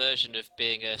human version of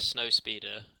being a snow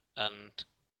speeder and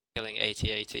killing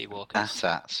AT-AT walkers?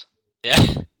 AT-ATs. Yeah.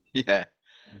 Yeah.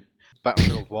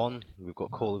 Battlefield 1, we've got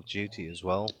Call of Duty as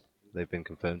well. They've been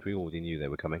confirmed. We already knew they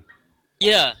were coming.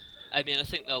 Yeah. I mean, I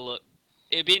think they'll look.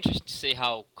 It'd be interesting to see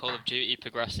how Call of Duty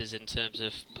progresses in terms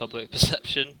of public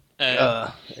perception.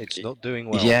 It's not doing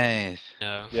well. Yeah.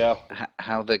 No. Yeah.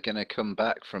 How they're going to come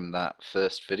back from that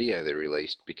first video they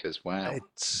released, because wow,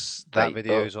 That they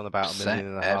video's on about 1.5 upset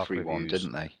million everyone, reviews.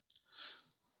 didn't they?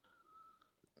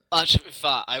 Actually, in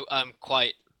fact, I'm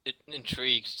quite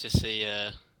intrigued to see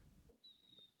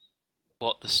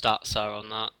what the stats are on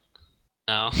that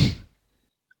now.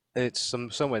 It's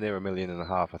somewhere near 1.5 million,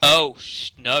 I think. Oh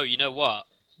no! You know what?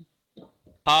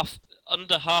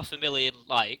 Under 500,000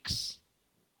 likes,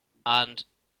 and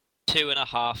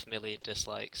 2.5 million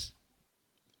dislikes.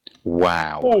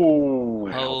 Wow. Oh.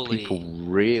 Wow, Holy people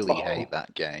really Oh. hate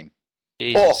that game.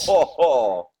 Jesus!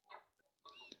 Oh.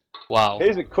 Wow.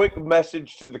 Here's a quick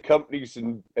message to the companies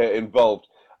involved.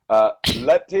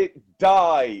 Let it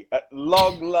die at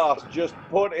long last. Just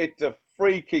put it to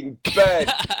freaking bed.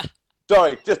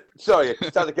 Sorry, I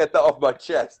just had to get that off my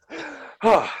chest. Thank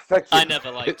you. I never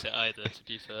liked it either, to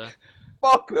be fair.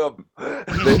 Fuck them.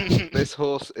 This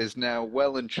horse is now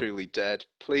well and truly dead.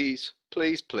 Please,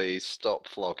 please, please stop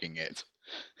flogging it.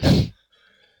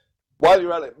 While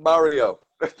you're at it, Mario,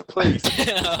 please.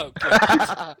 Oh,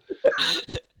 God.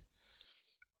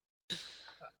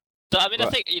 So, I mean, I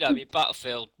think,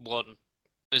 Battlefield 1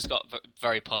 has got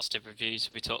very positive reviews.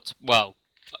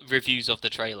 Reviews of the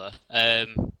trailer.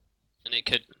 And it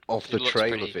could... Of the it looks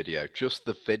trailer pretty- video, just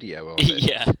the video of it.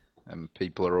 Yeah. And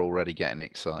people are already getting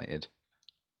excited.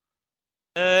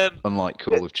 Um, Unlike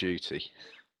Call of Duty.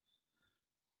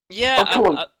 yeah, Oh,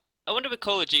 come on. I wonder with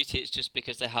Call of Duty it's just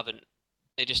because they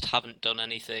just haven't done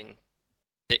anything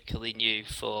particularly new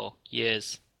for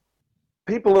years.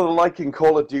 People are liking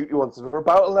Call of Duty ones that are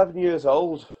about 11 years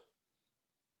old.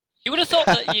 You would have thought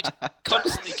that you'd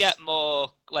constantly get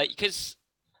more, because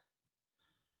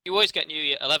you always get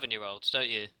new 11-year-olds, don't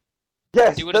you?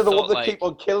 Yes, You would they're have the ones thought, that keep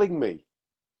on killing me.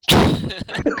 There's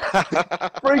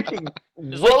Freaking like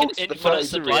an roast infinite the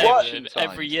supply What? of them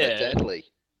every year. They're deadly.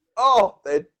 Oh,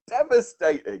 they're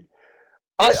devastating.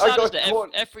 It's I sad, got isn't it? caught.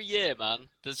 Every year, man,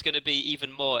 there's going to be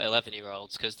even more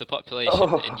 11-year-olds because the population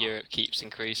Oh. in Europe keeps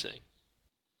increasing.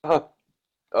 No.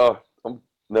 No,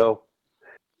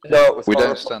 it was We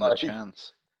don't stand a horrifying.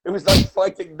 chance. It was like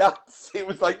fighting nuts. It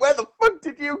was like, where the fuck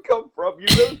did you come from, you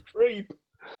little creep?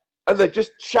 And they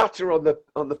just chatter on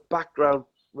the background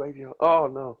radio. Oh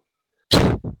no,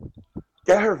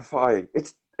 terrifying.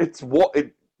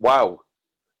 Wow,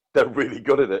 they're really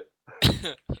good at it.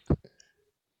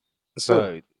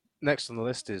 So, next on the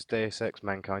list is Deus Ex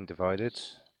Mankind Divided.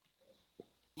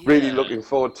 Really Yeah. looking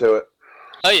forward to it.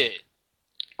 Oh yeah.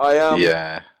 I am.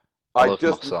 Yeah. I I love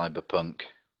just my Cyberpunk.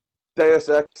 Deus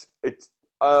Ex.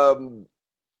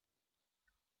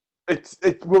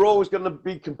 We're always going to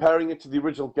be comparing it to the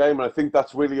original game, and I think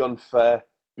that's really unfair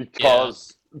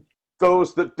because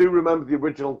those that do remember the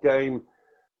original game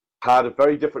had a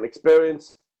very different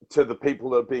experience to the people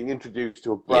that are being introduced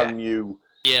to a brand new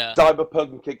Yeah.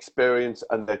 cyberpunk experience,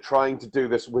 and they're trying to do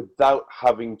this without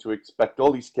having to expect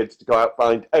all these kids to go out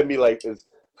and find emulators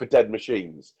for dead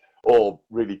machines or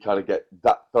really kind of get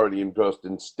that thoroughly engrossed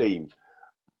in Steam.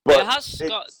 But There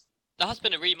has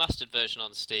been a remastered version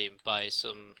on Steam by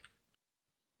some,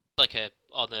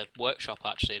 on the workshop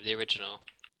actually, the original.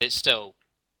 It's still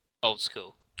old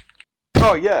school.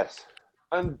 Oh yes,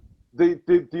 and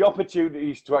the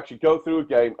opportunities to actually go through a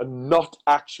game and not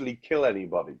actually kill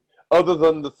anybody, other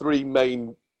than the three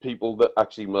main people that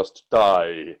actually must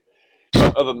die.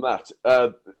 But other than that,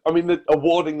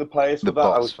 awarding the players for The that, I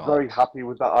boss was fight. very happy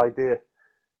with that idea.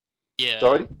 Yeah.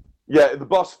 Sorry? Yeah, the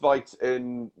boss fight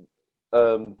in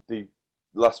the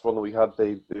last one that we had,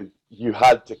 you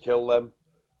had to kill them,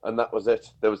 and that was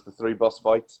it. There was the 3 boss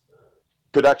fights.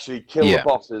 Could actually kill the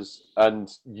bosses, and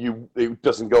it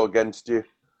doesn't go against you.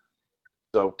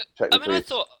 So I mean, technically,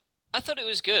 I thought it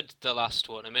was good, the last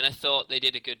one. I mean, I thought they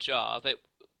did a good job.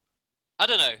 I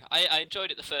don't know. I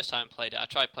enjoyed it the first time I played it. I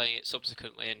tried playing it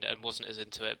subsequently and wasn't as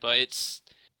into it, but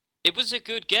it was a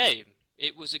good game.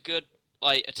 It was a good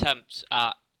attempt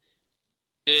at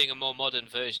doing a more modern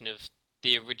version of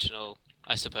the original,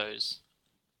 I suppose.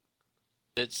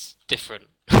 That's different.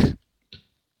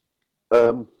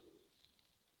 um,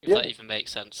 If Yeah. that even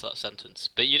makes sense, that sentence.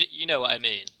 But you know what I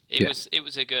mean. Yeah. It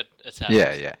was a good attempt.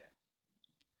 Yeah.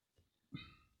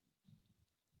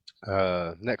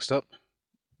 Next up,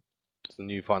 it's the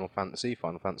new Final Fantasy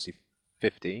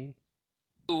 15.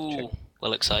 Ooh,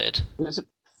 well excited. is it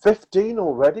 15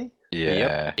 already?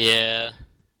 Yeah. Yeah.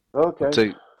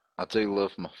 Okay. I do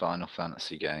love my Final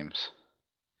Fantasy games.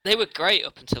 They were great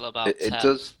up until about It 10.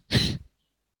 does.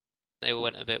 They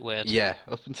went a bit weird. Yeah,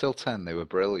 up until 10 they were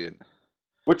brilliant.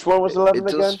 Which one was 11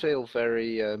 It does again? feel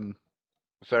very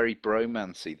very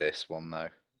bromancy, this one though.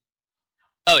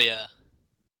 Oh yeah.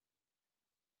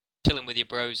 Chilling with your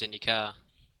bros in your car.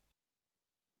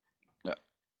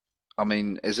 I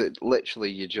mean, is it literally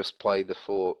you just play the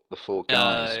four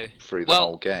guys No. through the Well-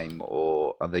 whole game,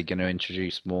 or are they going to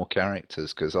introduce more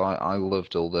characters? Because I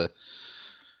loved all the.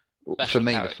 For Special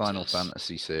me, the Final characters.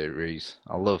 Fantasy series,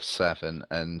 I loved 7,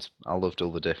 and I loved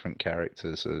all the different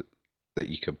characters that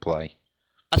you could play.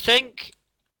 I think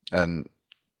And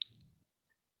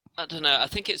I don't know. I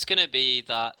think it's going to be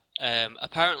that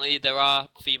apparently there are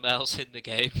females in the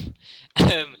game,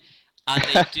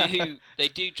 and they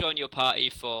do join your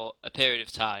party for a period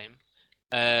of time,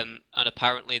 and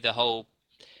apparently the whole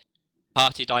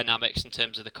party dynamics in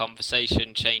terms of the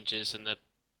conversation changes and the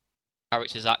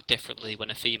characters act differently when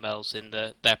a female's in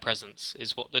their presence,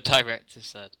 is what the director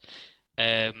said.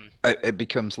 it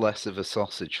becomes less of a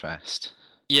sausage fest.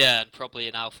 Yeah, and probably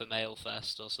an alpha male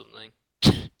fest or something.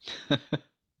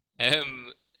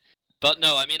 But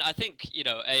no, I mean, I think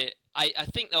I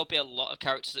think there'll be a lot of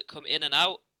characters that come in and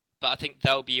out, but I think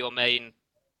they'll be your main.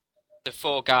 The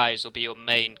 4 guys will be your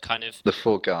main kind of. The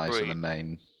 4 guys are the Group.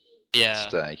 main Yeah.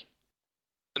 stay.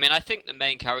 I mean, I think the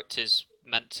main character's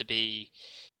meant to be.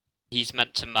 He's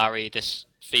meant to marry this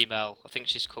female. I think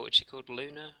she's called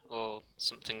Luna or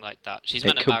something like that. She's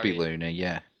meant It to could marry. be Luna,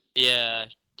 yeah. Yeah,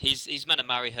 he's meant to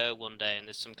marry her one day, and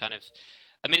there's some kind of.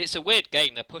 I mean, it's a weird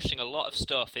game. They're pushing a lot of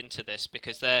stuff into this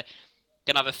because they're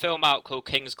gonna have a film out called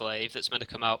Kingsglaive that's meant to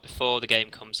come out before the game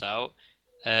comes out.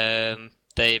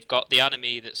 They've got the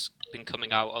anime that's been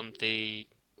coming out on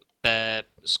their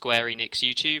Square Enix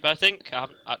YouTube. I think I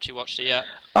haven't actually watched it yet.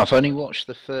 I've only watched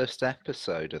the first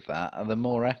episode of that. Are there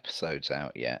more episodes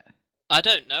out yet? I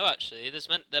don't know actually.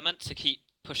 They're meant to keep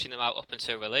pushing them out up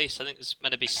until release. I think there's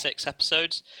meant to be 6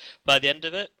 episodes by the end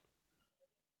of it.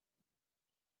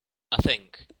 I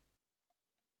think.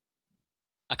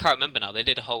 I can't remember now. They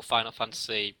did a whole Final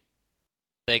Fantasy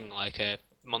thing like a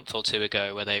month or 2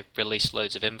 ago where they released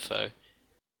loads of info.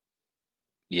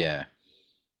 Yeah.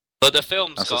 But the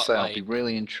film's As I got say, like, I'll be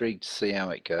really intrigued to see how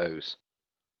it goes.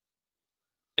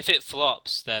 if it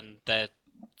flops, then their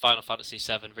Final Fantasy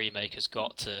VII remake has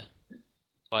got to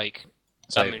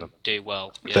Save them. do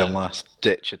well. Their Yeah. last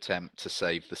ditch attempt to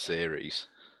save the series.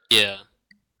 Yeah.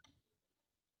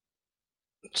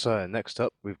 So next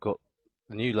up, we've got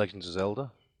the new Legends of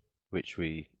Zelda, which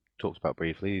we talked about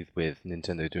briefly, with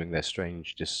Nintendo doing their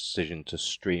strange decision to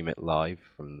stream it live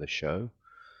from the show.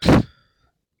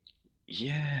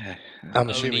 Yeah. I'm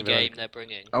Only assuming they're game they're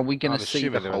bringing. Are we going I'm to see the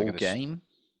assuming they're only whole gonna s- game?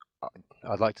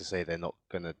 I'd like to say they're not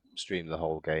going to stream the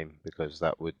whole game because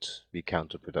that would be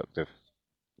counterproductive.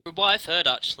 From what I've heard,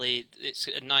 actually, it's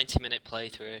a 90-minute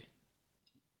playthrough.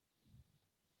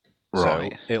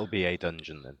 Right. So it'll be a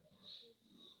dungeon then.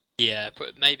 Yeah,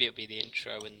 but maybe it'll be the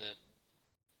intro in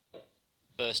the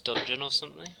first dungeon or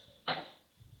something.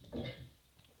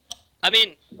 I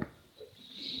mean,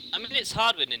 it's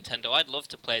hard with Nintendo. I'd love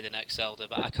to play the next Zelda,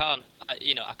 but I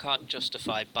can't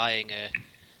justify buying a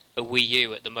Wii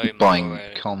U at the moment. Buying or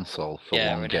a, console for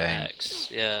yeah, or one an game.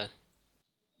 NX. Yeah.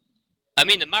 I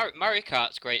mean, the Mario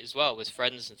Kart's great as well with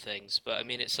friends and things, but I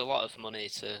mean, it's a lot of money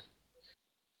to.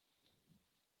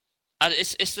 And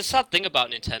it's the sad thing about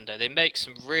Nintendo. They make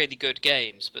some really good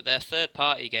games, but their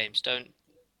third-party games don't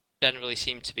generally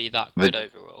seem to be that good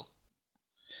overall.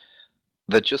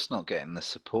 They're just not getting the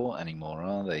support anymore,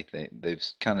 are they? They've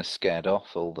kind of scared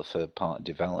off all the third-party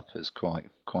developers quite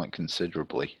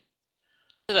considerably.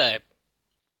 But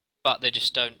they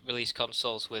just don't release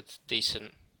consoles with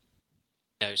decent,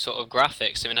 sort of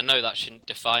graphics. I mean, I know that shouldn't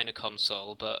define a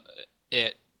console, but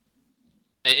it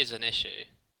is an issue.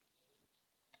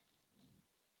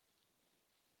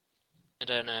 I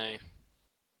don't know.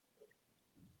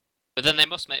 But then they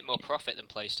must make more profit than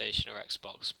PlayStation or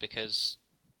Xbox because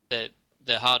the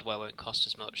hardware won't cost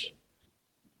as much.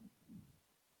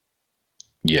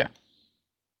 Yeah.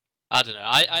 I don't know.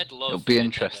 I'd love. It'll be Nintendo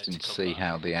interesting to come see back.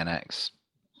 how the NX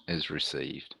is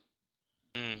received.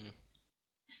 Mm.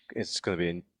 It's going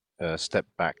to be a step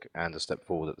back and a step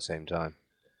forward at the same time,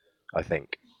 I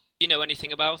think. Do you know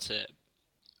anything about it?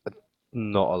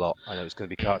 Not a lot. I know it's going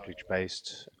to be cartridge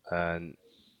based, and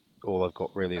all I've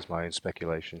got really is my own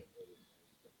speculation.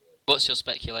 What's your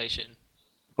speculation?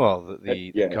 Well,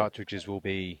 the Yeah. cartridges will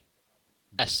be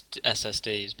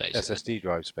SSDs, basically. SSD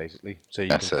drives, basically. So you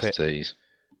can fit SSDs.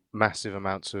 massive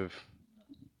amounts of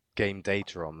game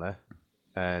data on there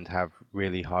and have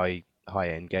really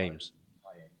high-end games.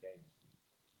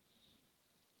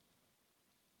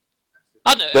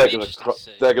 I don't know. They're It'd be going interesting to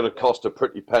see. they're going to cost a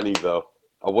pretty penny, though.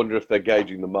 I wonder if they're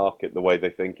gauging the market the way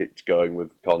they think it's going with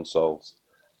consoles.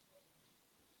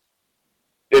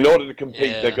 In order to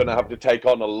compete, they're Yeah. going to have to take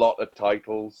on a lot of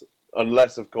titles,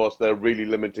 unless, of course, they're really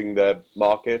limiting their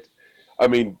market. I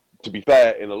mean, to be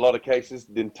fair, in a lot of cases,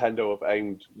 Nintendo have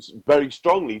aimed very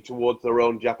strongly towards their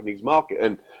own Japanese market,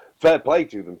 and fair play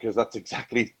to them, because that's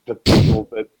exactly the people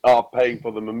that are paying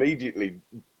for them immediately.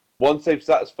 Once they've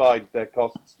satisfied their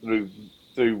costs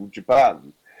through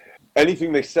Japan,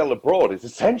 anything they sell abroad is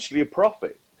essentially a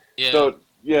profit. Yeah. So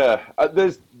yeah,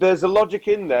 there's a logic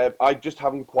in there. I just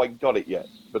haven't quite got it yet.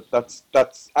 But that's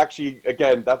actually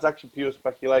pure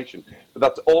speculation. But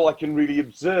that's all I can really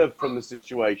observe from the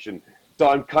situation. So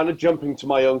I'm kind of jumping to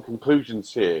my own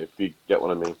conclusions here, if you get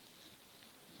what I mean.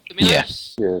 I mean, Yeah.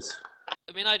 Yes.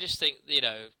 I just think,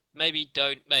 maybe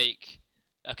don't make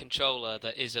a controller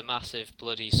that is a massive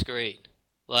bloody screen.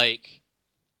 Like,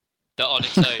 that on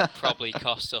its own probably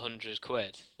costs £100.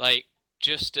 Like,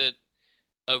 just a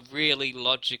really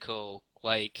logical,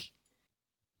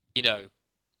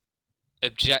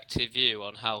 objective view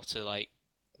on how to,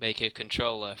 make a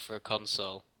controller for a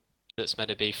console that's meant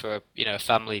to be for a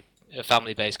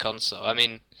family-based console. I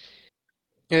mean,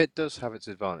 It does have its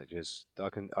advantages.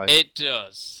 it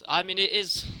does. I mean, it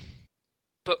is.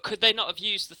 But could they not have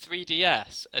used the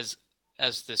 3DS as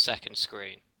the second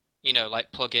screen?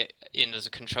 Plug it in as a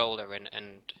controller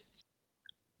and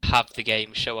have the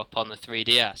game show up on the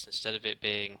 3DS instead of it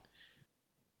being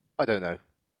I don't know.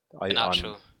 an I'm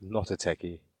actual. not a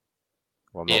techie.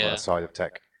 Well, I'm not on Yeah. that side of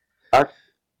tech.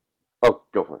 Oh,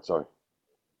 go for it. Sorry.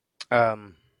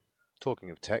 Talking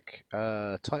of tech,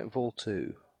 Titanfall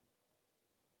 2.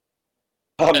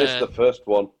 I missed the first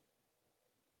one.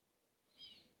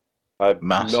 I have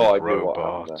Massive no idea what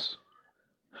happened there. robots.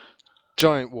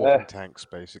 Giant walking tanks,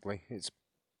 basically. It's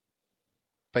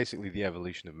basically the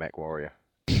evolution of MechWarrior.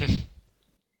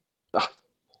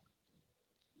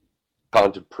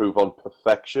 Can't improve on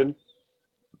perfection.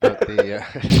 But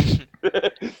the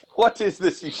What is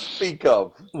this you speak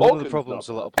of? one of the Hawkins problems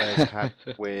a not lot of players had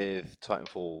with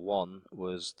Titanfall 1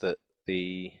 was that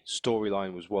the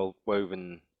storyline was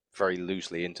woven very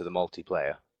loosely into the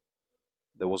multiplayer.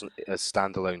 There wasn't a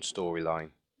standalone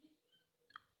storyline.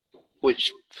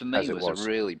 Which, for me, As it was was. a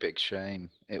really big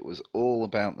shame. It was all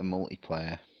about the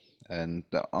multiplayer. And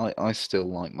I still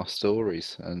like my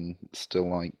stories and still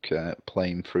like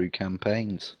playing through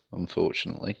campaigns,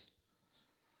 unfortunately.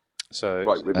 So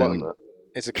right with Um, that.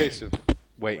 it's a case of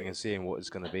waiting and seeing what it's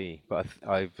going to be. But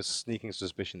I have a sneaking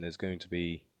suspicion there's going to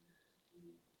be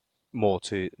more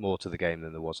to the game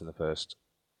than there was in the first.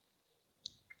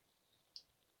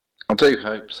 I do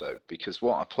hope so, because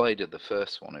what I played at the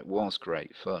first one, it was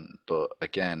great fun, but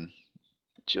again,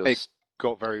 just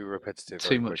Got very repetitive. too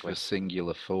very much of quickly. a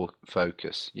singular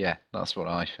focus. Yeah, that's what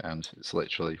I found. It's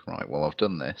literally, right, well, I've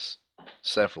done this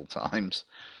several times.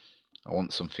 I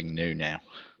want something new now.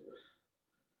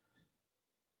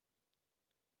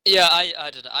 Yeah, I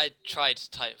don't know. I tried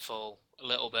Titanfall a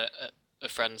little bit at a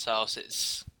friend's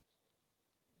house.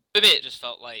 For me, it just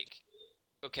felt like,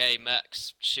 okay,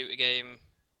 mechs, shooter game.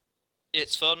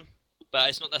 It's fun, but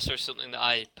it's not necessarily something that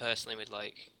I personally would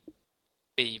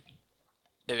be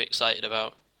too excited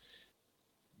about.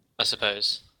 I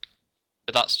suppose,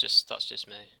 but that's just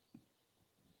me.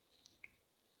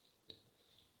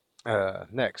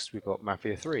 Next, we've got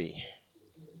Mafia 3.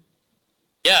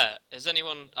 Yeah, has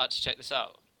anyone actually checked this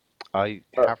out? I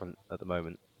haven't at the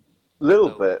moment.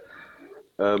 Little Oh. bit.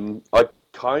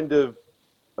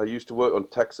 I used to work on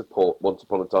tech support once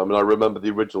upon a time, and I remember the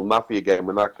original Mafia game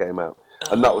when that came out,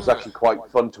 and that was actually quite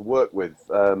fun to work with.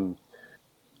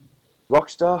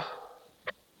 Rockstar.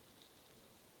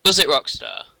 Was it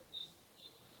Rockstar?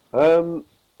 It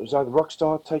was either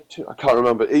Rockstar, Take-Two. I can't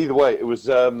remember. Either way, it was.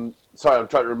 Sorry, I'm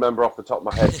trying to remember off the top of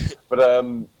my head, but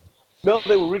No,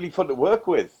 they were really fun to work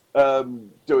with.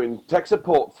 Doing tech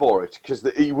support for it because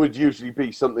it would usually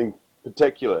be something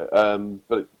particular.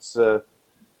 But it's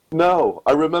no.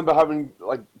 I remember having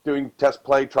doing test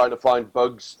play, trying to find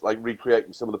bugs, like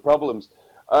recreating some of the problems,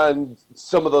 and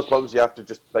some of those problems you have to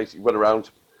just basically run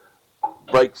around,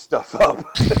 break stuff up,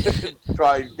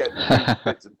 try and get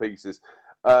bits and pieces.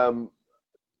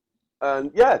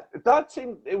 And yeah, that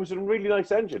seemed it was a really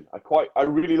nice engine. I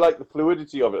really like the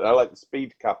fluidity of it. I like the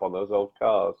speed cap on those old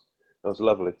cars. That was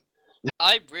lovely.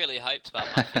 I'm really hyped about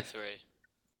Mafia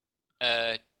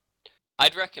 3.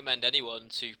 I'd recommend anyone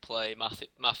to play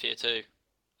Mafia 2.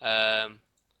 I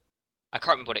can't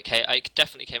remember what it came. It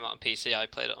definitely came out on PC. I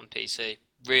played it on PC.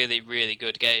 Really, really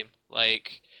good game.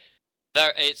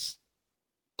 It's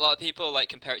a lot of people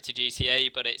compare it to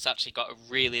GTA, but it's actually got a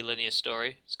really linear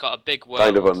story. It's got a big world.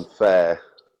 Kind of unfair.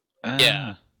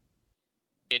 Yeah.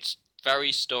 It's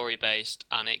very story based,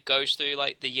 and it goes through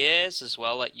the years as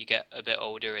well. You get a bit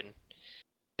older and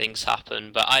things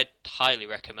happen, but I'd highly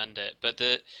recommend it. But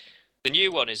the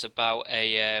new one is about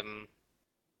a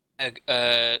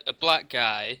black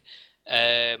guy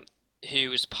who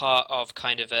was part of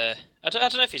kind of I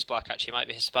don't know if he's black actually, he might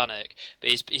be Hispanic, but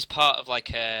he's part of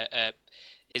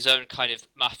his own kind of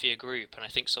mafia group, and I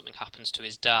think something happens to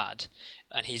his dad,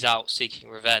 and he's out seeking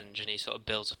revenge, and he sort of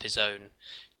builds up his own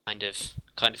kind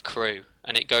of crew,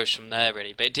 and it goes from there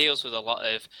really. But it deals with a lot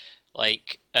of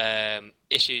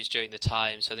issues during the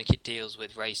time. So I think it deals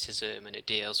with racism, and it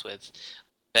deals with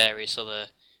various other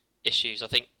issues. I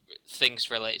think things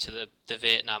related to the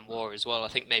Vietnam War as well. I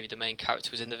think maybe the main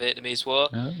character was in the Vietnamese War.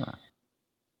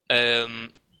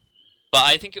 But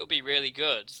I think it will be really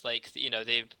good.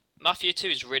 The Mafia 2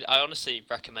 is really. I honestly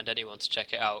recommend anyone to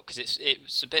check it out because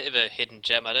it's a bit of a hidden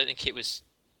gem. I think it was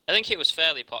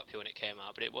fairly popular when it came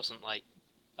out, but it wasn't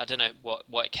I don't know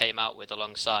what it came out with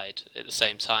alongside at the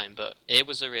same time, but it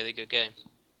was a really good game.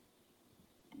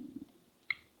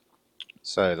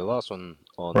 So the last one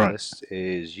on the list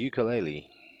is Yooka-Laylee.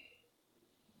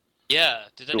 Yeah,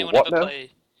 did anyone what ever now?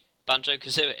 play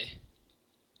Banjo-Kazooie?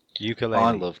 Yooka-Laylee.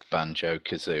 I loved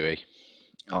Banjo-Kazooie.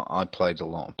 I played a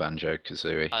lot of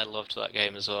Banjo-Kazooie. I loved that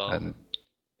game as well. And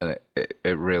it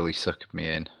really sucked me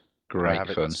in. Great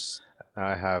fun.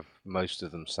 I have most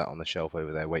of them sat on the shelf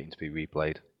over there waiting to be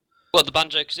replayed. What, the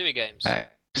Banjo-Kazooie games? Excellent.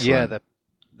 Yeah,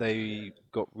 they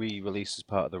got re-released as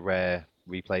part of the Rare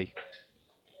replay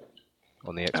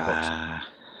on the Xbox.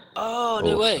 Oh,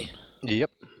 no way.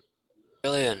 Yep.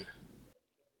 Brilliant.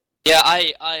 Yeah,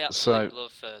 I absolutely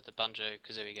love the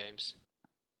Banjo-Kazooie games.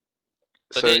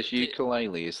 But So is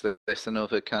Yooka-Laylee, is this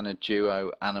another kind of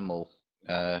duo animal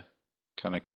kind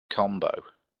of combo?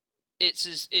 It's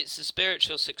a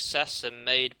spiritual successor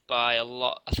made by a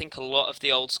lot of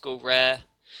the old school Rare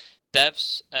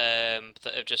devs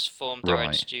that have just formed their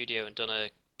own studio and done a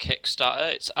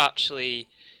Kickstarter. It's actually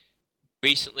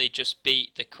recently just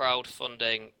beat the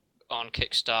crowdfunding on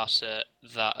Kickstarter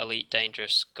that Elite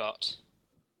Dangerous got.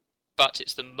 In fact,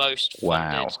 it's the most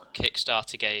funded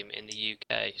Kickstarter game in the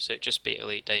UK, so it just beat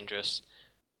Elite Dangerous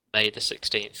May the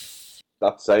 16th.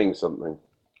 That's saying something.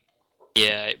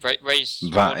 Yeah, it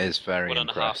raised that is very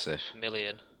impressive. 1.5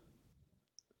 million.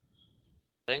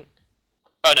 I think.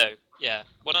 Oh no, yeah,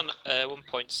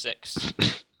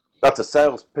 1.6. That's a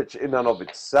sales pitch in and of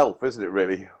itself, isn't it?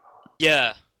 Really?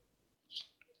 Yeah.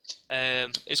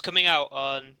 It's coming out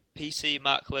on PC,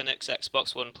 Mac, Linux,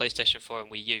 Xbox One, PlayStation 4,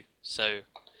 and Wii U. So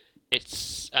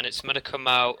it's going to come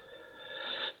out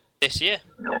this year,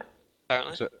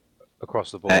 apparently. So,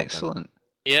 across the board. Excellent.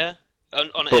 Then. Yeah. On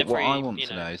but every, what I want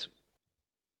to know is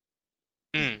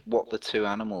what the two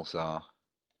animals are.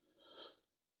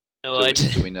 No idea.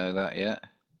 Do we know that yet?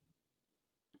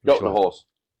 Goat and a horse.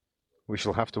 We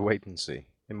shall have to wait and see.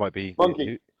 It might be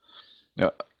monkey.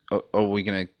 Are we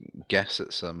going to guess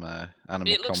at some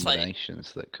animal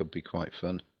combinations that could be quite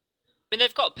fun? I mean,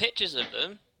 they've got pictures of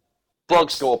them.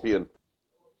 Frog scorpion.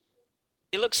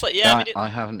 It looks like I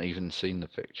haven't even seen the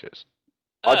pictures.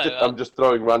 I'm just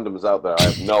throwing randoms out there. I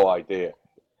have no idea.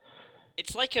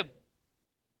 It's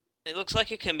it looks like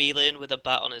a chameleon with a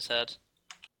bat on his head.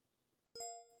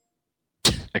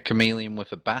 A chameleon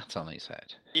with a bat on his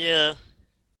head? Yeah.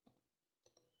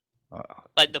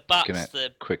 Like the bat's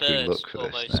the quickly bird, look for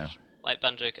almost, this now. like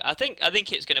Banjo. I think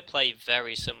it's going to play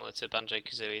very similar to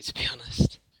Banjo-Kazooie, to be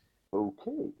honest.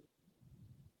 Okay.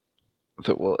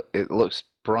 Well, it looks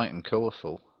bright and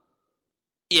colourful.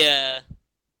 Yeah.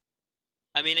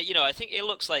 I mean, I think it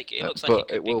looks like it but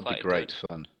could it will be be great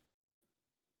fun.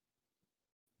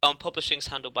 Publishing's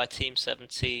handled by Team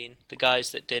 17, the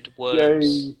guys that did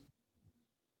Worms. Yay.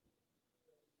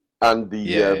 And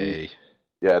the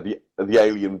Yeah, the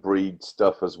Alien Breed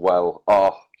stuff as well.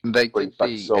 Oh, They brings did back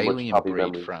the so much Alien happy Breed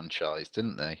memories. franchise,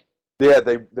 didn't they? Yeah,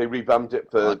 they revamped it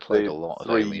for I played the a lot of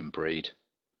 3. Alien Breed.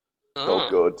 So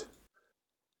good.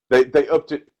 They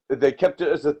upped it. They kept it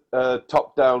as a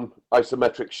top-down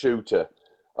isometric shooter,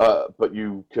 but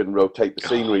you can rotate the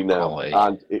scenery now, golly.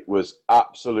 and it was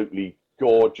absolutely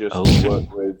gorgeous to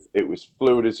work with. It was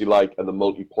fluid as you like, and the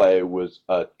multiplayer was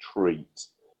a treat.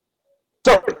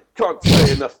 Sorry, can't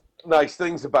say enough nice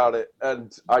things about it.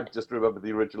 And I just remember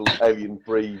the original Alien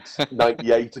Breed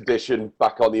 '98 edition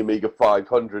back on the Amiga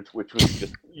 500, which was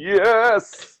just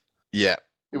yes. Yeah,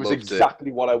 It was loved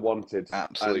exactly what I wanted.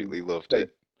 Absolutely loved they,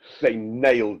 it. They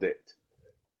nailed it.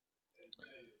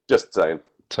 Just saying.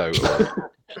 Totally.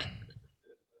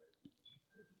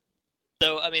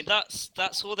 So, I mean, that's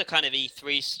all the kind of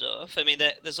E3 stuff. I mean,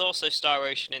 there's also Star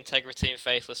Ocean Integrity and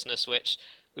Faithlessness, which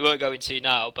we won't go into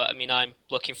now, but I mean, I'm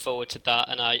looking forward to that,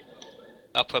 and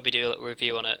I'll probably do a little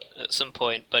review on it at some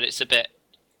point, but it's a bit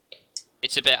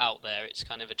out there. It's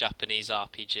kind of a Japanese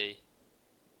RPG.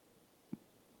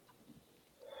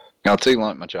 I do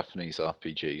like my Japanese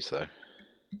RPGs, though.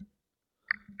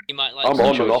 You might like I'm some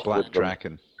on and off Black with them.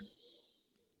 Dragon.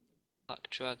 Black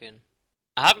Dragon.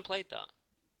 I haven't played that.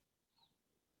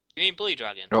 You mean Blue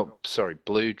Dragon? Oh, sorry,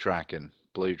 Blue Dragon.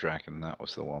 Blue Dragon, that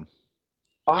was the one.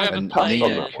 I haven't And played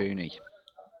Nino it. Kuni.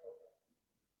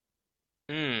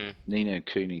 Hmm.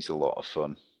 Kuni's a lot of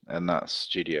fun, and that's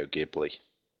Studio Ghibli.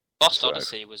 Lost So,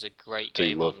 Odyssey was a great Do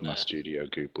game love on my there. Studio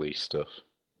Ghibli stuff.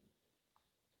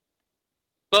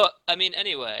 But I mean,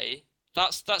 anyway,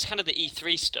 that's kind of the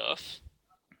E3 stuff.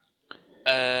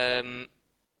 I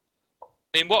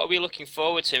mean, what are we looking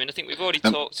forward to? I mean, I think we've already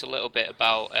talked a little bit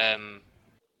about.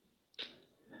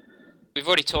 We've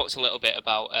already talked a little bit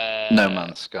about No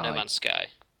Man's Sky. No Man's Sky.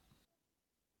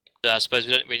 So I suppose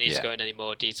we don't really need Yeah. to go into any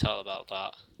more detail about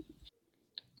that.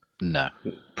 No.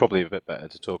 Probably a bit better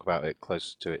to talk about it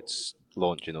closer to its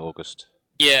launch in August.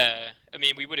 Yeah, I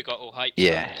mean, we would have got all hyped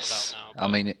Yes. about now. I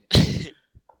mean,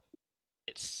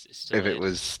 it's if delayed. it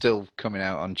was still coming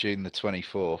out on June the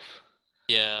 24th,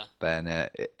 Yeah. then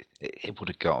it would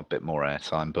have got a bit more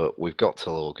airtime. But we've got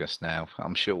till August now.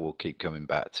 I'm sure we'll keep coming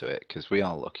back to it because we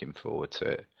are looking forward to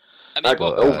it. I mean,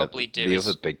 what But we'll probably do the is.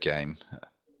 other big game.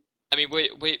 I mean,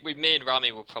 me and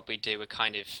Rami will probably do a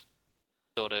kind of,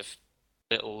 sort of,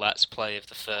 little let's play of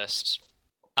the first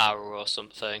hour or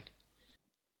something.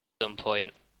 At some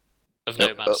point. Of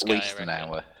No Man's Sky, At least I an reckon.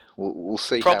 hour. We'll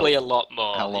see Probably a lot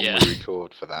more. how long yeah. we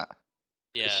record for that.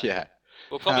 Yeah. Yeah.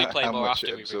 We'll probably How- play how more much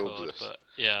after it we absorbs record, us. but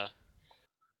yeah.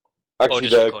 Or Actually,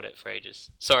 just record it for ages.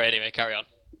 Sorry, anyway, carry on.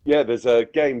 there's a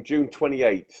game June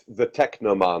 28th, The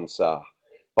Technomancer,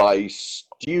 by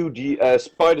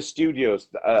Spider Studios.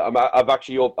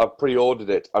 I've pre-ordered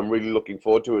it. I'm really looking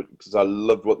forward to it because I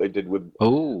loved what they did with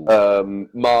Oh.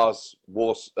 Mars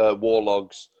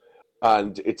Warlogs,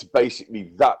 and it's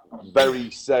basically that very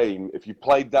same. If you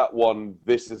played that one,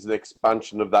 this is an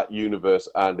expansion of that universe,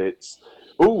 and it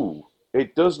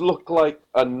does look like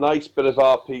a nice bit of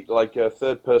RP, like a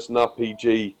third-person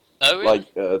RPG, Oh, really?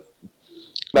 like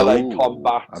melee Ooh,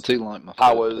 combat, I do like my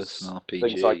powers, third-person RPGs.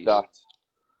 things like that.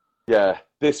 Yeah,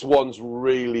 this one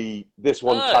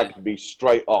Oh. tagged me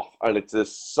straight off, and it's a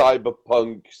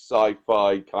cyberpunk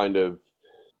sci-fi kind of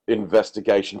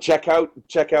investigation. Check out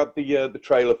the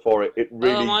trailer for it. It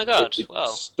really my God, it wow.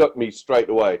 stuck me straight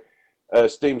away.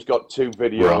 Steam's got 2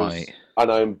 videos, Right.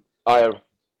 and I have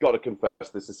got to confess,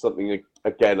 this is something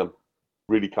again I'm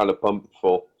really kind of pumped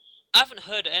for. I haven't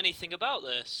heard anything about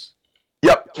this.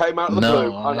 Yep, came out of the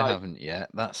blue, No, and I haven't yet.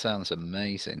 That sounds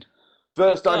amazing.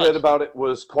 First I God. heard about it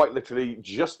was quite literally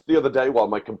just the other day while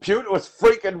my computer was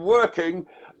freaking working,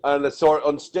 and I saw it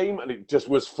on Steam, and it just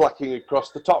was flacking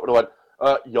across the top, and I went,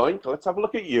 yoink, let's have a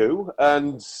look at you.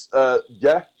 And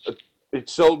it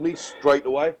sold me straight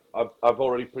away. I've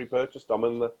already pre-purchased. I'm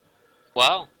in the.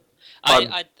 Wow. Wow. I need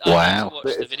to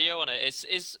watch the video on it.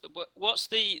 What's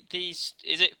is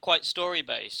it quite story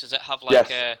based? Does it have like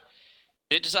Yes.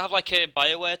 does it have like a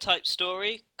BioWare type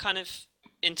story kind of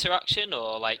interaction,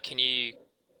 or like can you?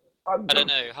 I don't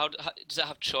know. How does it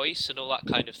have choice and all that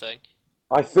kind of thing?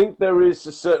 I think there is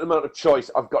a certain amount of choice.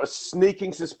 I've got a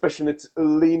sneaking suspicion it's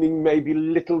leaning maybe a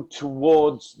little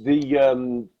towards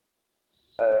the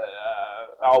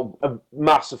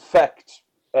Mass Effect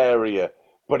area,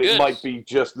 but it Good. might be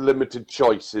just limited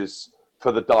choices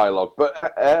for the dialogue.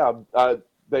 But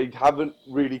they haven't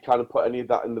really kind of put any of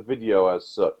that in the video as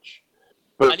such.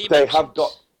 But And you they have mentioned-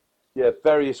 got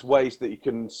various ways that you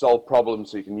can solve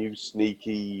problems. So you can use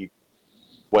sneaky,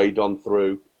 wade on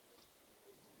through.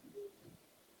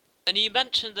 And you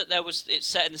mentioned that it's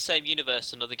set in the same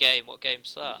universe, another game. What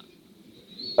game's that?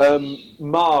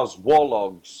 Mars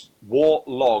Warlogs.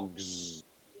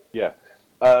 Yeah.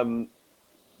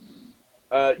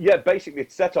 Yeah, basically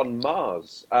it's set on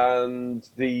Mars, and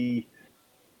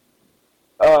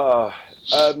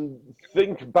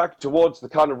think back towards the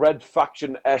kind of Red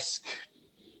Faction-esque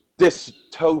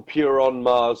dystopia on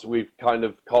Mars. We've kind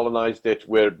of colonized it.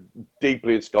 We're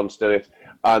deeply ensconced in it,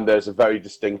 and there's a very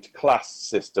distinct class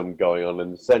system going on.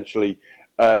 And essentially,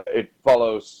 it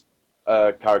follows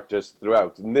characters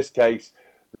throughout. In this case,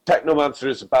 the Technomancer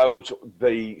is about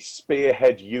the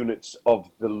spearhead units of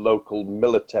the local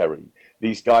military.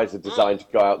 These guys are designed to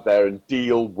go out there and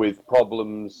deal with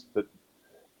problems that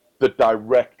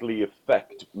directly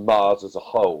affect Mars as a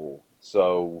whole.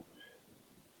 So.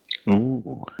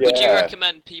 Ooh. Yeah. Would you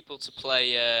recommend people to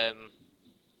play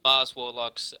Mars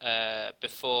Warlogs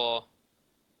before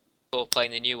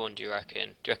playing the new one? Do you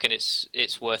reckon? Do you reckon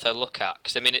it's worth a look at?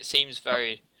 Because I mean, it seems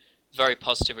very, very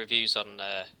positive reviews on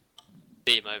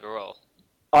Steam overall.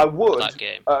 I would. For that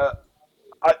game.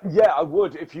 Yeah, I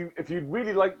would. If you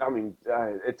really like, I mean,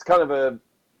 it's kind of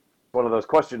one of those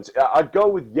questions. I'd go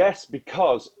with yes,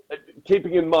 because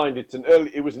keeping in mind it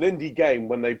was an indie game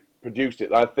when they produced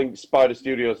it. I think Spider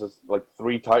Studios has like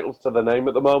 3 titles to the name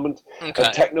at the moment. Okay.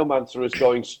 And Technomancer is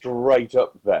going straight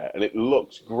up there, and it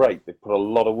looks great. They put a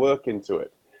lot of work into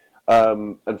it.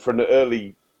 And for an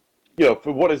early,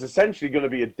 for what is essentially going to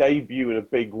be a debut in a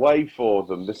big way for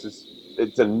them,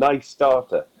 it's a nice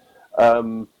starter.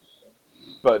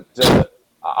 But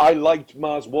I liked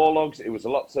Mars Warlogs. It was a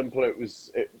lot simpler.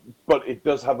 But it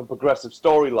does have a progressive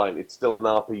storyline. It's still an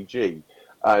RPG,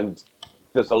 and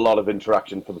there's a lot of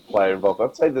interaction for the player involved.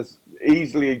 I'd say there's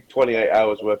easily 28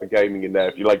 hours worth of gaming in there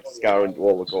if you like to scour into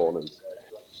all the corners,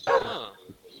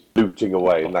 looting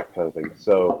away and that kind of thing.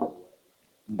 So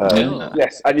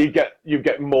yes, and you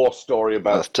get more story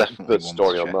about the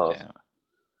story on Mars.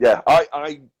 Yeah,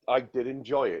 I did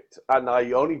enjoy it, and I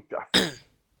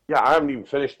haven't even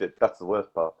finished it. That's the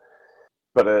worst part.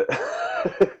 But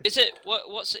is it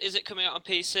is it coming out on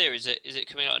PC, or is it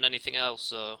coming out on anything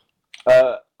else? Or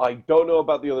I don't know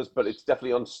about the others, but it's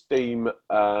definitely on Steam.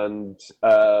 And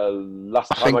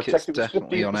last time I checked, it's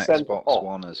definitely on Xbox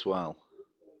One as well.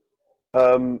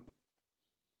 I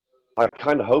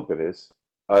kind of hope it is.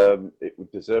 It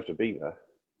would deserve to be there.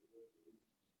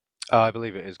 I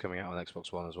believe it is coming out on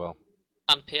Xbox One as well.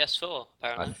 And PS4,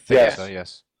 apparently. I think so,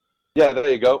 yes. Yeah, there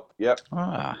you go. Yep.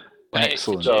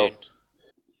 Excellent. So,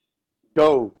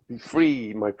 go, be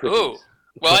free, my pretties. Oh,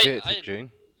 well, 28th of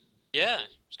June. Yeah,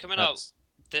 it's coming out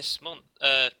this month.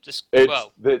 It's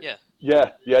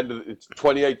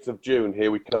 28th of June.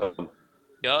 Here we come.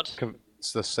 God.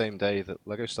 It's the same day that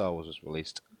Lego Star Wars was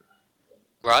released.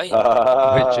 Right.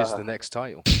 Which is the next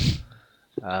title.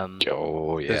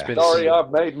 Sorry,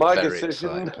 I've made my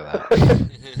decision.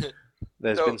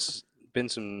 There's been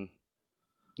some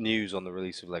news on the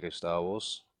release of Lego Star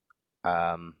Wars.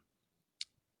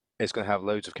 It's going to have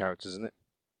loads of characters in it.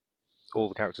 All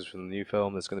the characters from the new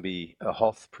film. There's going to be a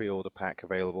Hoth pre-order pack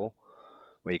available,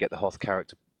 where you get the Hoth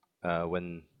character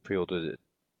when pre-ordered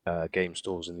at game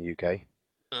stores in the UK.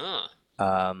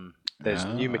 There's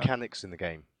new mechanics in the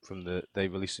game. They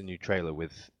released a new trailer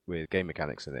with game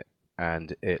mechanics in it,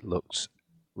 and it looks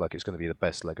like it's going to be the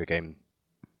best Lego game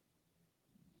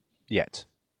yet.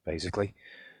 Basically,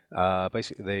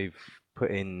 they've put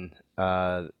in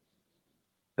a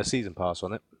season pass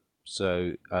on it.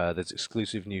 So there's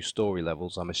exclusive new story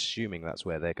levels. I'm assuming that's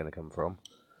where they're going to come from.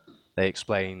 They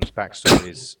explain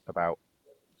backstories about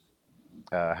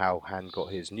how Han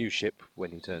got his new ship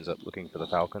when he turns up looking for the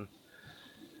Falcon.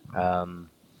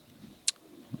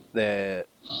 Their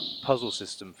puzzle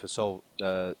system for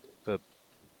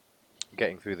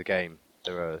getting through the game.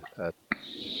 There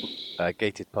are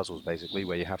gated puzzles basically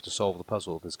where you have to solve the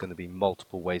puzzle. There's going to be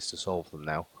multiple ways to solve them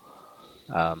now.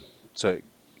 So it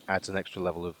adds an extra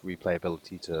level of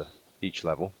replayability to each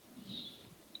level.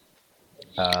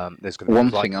 There's going to be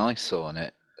One thing I saw in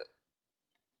it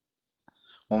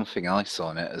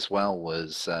as well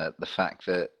was the fact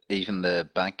that even the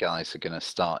bad guys are going to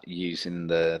start using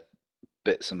the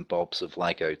bits and bobs of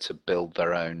Lego to build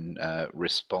their own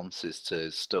responses to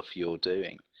stuff you're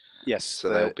doing. Yes. So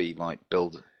they'll be like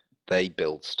they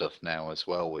build stuff now as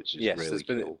well, which is really cool.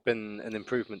 There's been an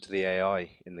improvement to the AI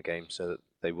in the game, so that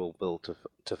they will build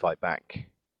to fight back.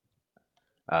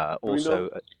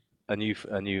 Also, a new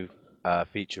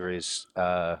feature is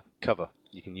cover.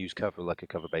 You can use cover like a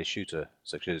cover-based shooter,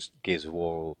 such as Gears of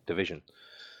War or Division.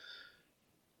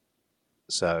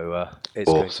 So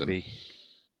it's going to be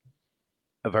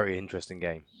a very interesting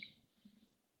game.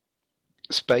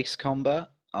 Space combat,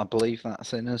 I believe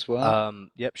that's in as well.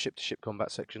 Yep, ship-to-ship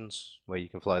combat sections where you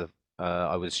can fly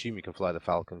I would assume you can fly the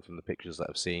Falcon from the pictures that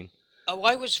I've seen. Oh,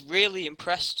 I was really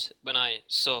impressed when I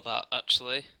saw that,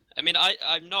 actually. I mean,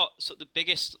 I'm not sort of the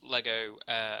biggest Lego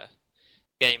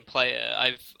game player.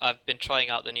 I've been trying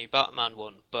out the new Batman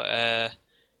one, but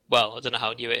well, I don't know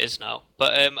how new it is now.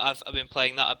 But I've been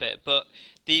playing that a bit. But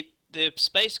the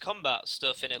space combat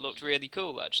stuff in it looked really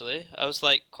cool, actually. I was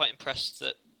like quite impressed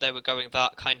that they were going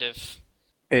that kind of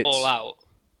all out.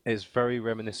 It's very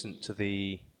reminiscent to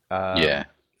the Yeah.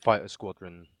 Fighter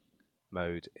Squadron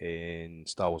mode in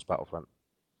Star Wars Battlefront,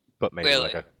 but made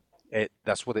Really? of Lego.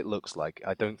 That's what it looks like.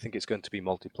 I don't think it's going to be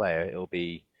multiplayer. It'll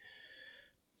be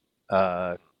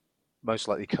most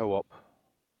likely co-op,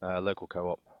 local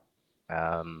co-op,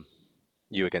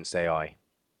 you against AI.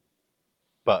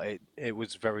 But it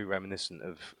was very reminiscent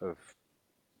of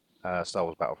Star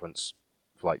Wars Battlefront's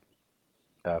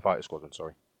Fighter Squadron.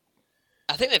 Sorry.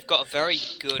 I think they've got a very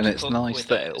good And it's hook nice with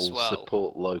that it as it'll well.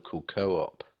 support local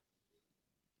co-op.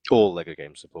 All Lego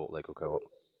games support local co-op.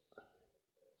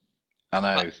 I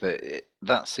know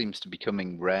that seems to be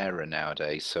becoming rarer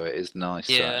nowadays, so it is nice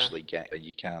to actually get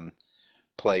you can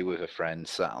play with a friend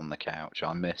sat on the couch.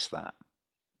 I miss that.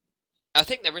 I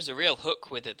think there is a real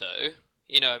hook with it, though.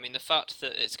 You know, I mean, the fact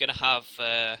that it's going to have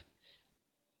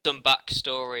some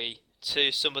backstory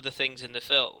to some of the things in the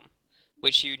film,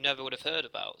 which you never would have heard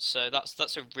about. So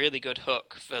that's a really good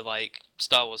hook for like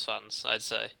Star Wars fans, I'd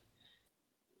say.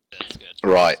 That's good.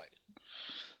 Right.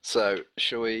 So,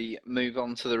 shall we move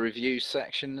on to the review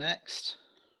section next?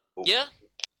 Yeah.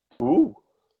 Ooh.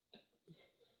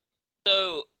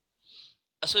 So,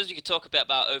 I suppose you could talk a bit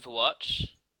about Overwatch.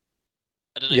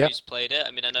 I don't know Yeah. who's played it.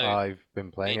 I mean, I know I've been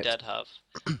me playing and it. Dad have.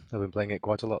 I've been playing it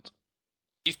quite a lot.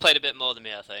 You've played a bit more than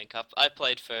me, I think. I've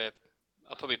played for.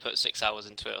 I'll probably put 6 hours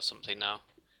into it or something now.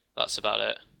 That's about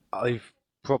it. I've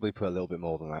probably put a little bit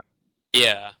more than that.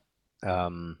 Yeah.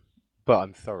 But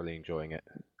I'm thoroughly enjoying it.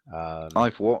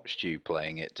 I've watched you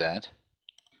playing it, Dad.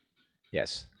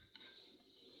 Yes.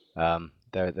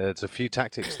 There's a few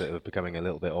tactics that are becoming a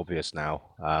little bit obvious now.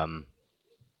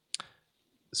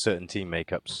 Certain team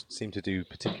makeups seem to do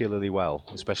particularly well,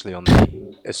 especially on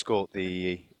the escort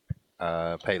the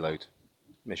payload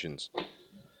missions.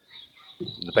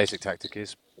 The basic tactic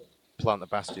is plant a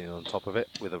Bastion on top of it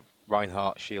with a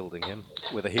Reinhardt shielding him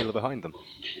with a healer behind them.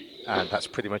 And that's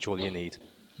pretty much all you need.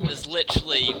 There's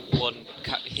literally one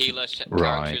healer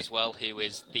character as well who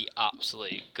is the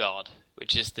absolute god,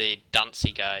 which is the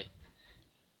Dancy guy.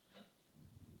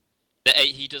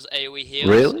 He does AoE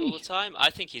heals all the time. I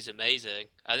think he's amazing.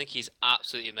 I think he's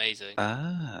absolutely amazing.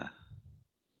 Ah.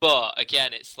 But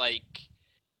again, it's like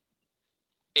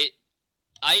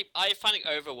I find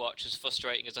Overwatch as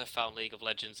frustrating as I found League of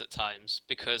Legends at times,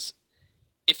 because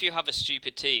if you have a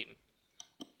stupid team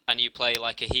and you play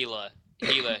like a healer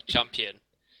champion,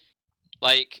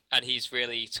 like, and he's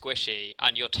really squishy,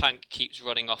 and your tank keeps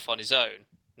running off on his own,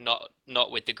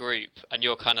 not with the group, and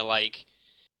you're kind of like,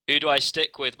 who do I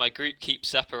stick with? My group keeps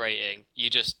separating. You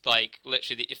just like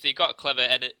literally, if they've got a clever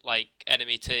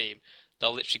enemy team,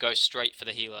 they'll literally go straight for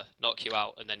the healer, knock you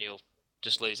out, and then you'll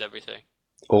just lose everything.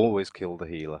 Always kill the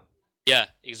healer. Yeah,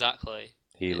 exactly.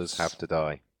 Healers have to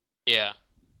die. Yeah.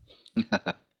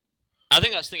 I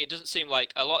think that's the thing. It doesn't seem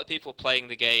like a lot of people playing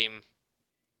the game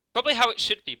probably how it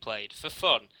should be played, for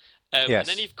fun. Yes. And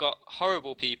then you've got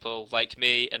horrible people like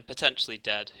me and potentially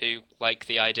Dead who like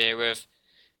the idea of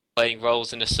playing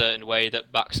roles in a certain way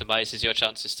that maximizes your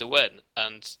chances to win.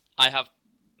 And I have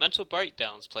mental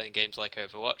breakdowns playing games like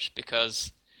Overwatch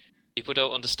because people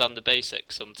don't understand the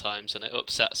basics sometimes, and it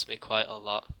upsets me quite a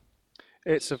lot.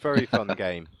 It's a very fun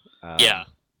game. Yeah.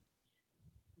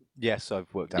 Yes,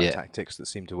 I've worked out tactics that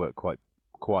seem to work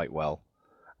quite well.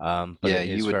 But yeah, it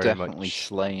is you were very definitely much,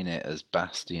 slaying it as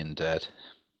Bastion, Dead.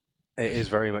 It is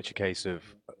very much a case of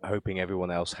hoping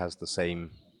everyone else has the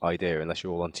same idea, unless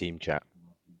you're all on team chat.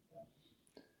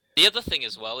 The other thing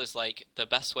as well is like the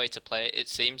best way to play it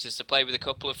seems, is to play with a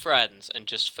couple of friends and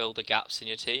just fill the gaps in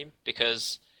your team,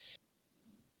 because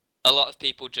a lot of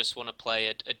people just want to play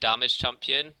a damage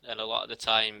champion, and a lot of the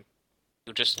time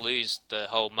you'll just lose the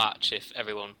whole match if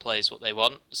everyone plays what they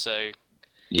want. So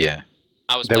yeah,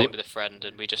 I was playing with a friend,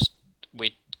 and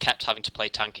we kept having to play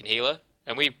tank and healer,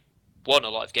 and we won a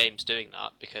lot of games doing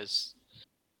that because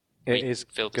it is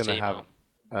going to have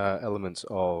elements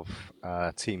of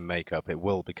team makeup. It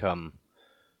will become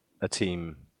a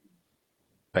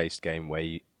team-based game where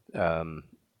you,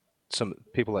 some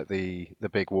people like the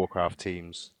big Warcraft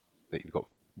teams that you've got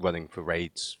running for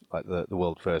raids, like the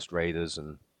World First Raiders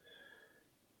and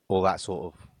all that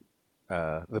sort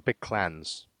of the big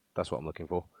clans. That's what I'm looking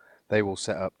for. They will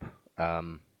set up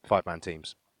 5-man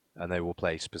teams, and they will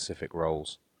play specific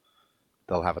roles.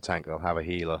 They'll have a tank. They'll have a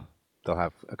healer. They'll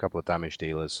have a couple of damage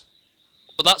dealers.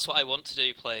 Well, that's what I want to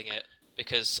do playing it,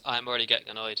 because I'm already getting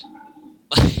annoyed.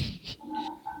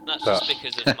 That's just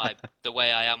because of the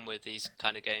way I am with these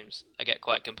kind of games. I get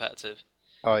quite competitive.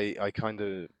 I kind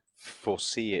of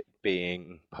foresee it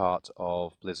being part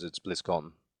of Blizzard's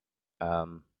BlizzCon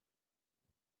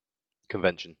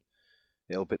convention.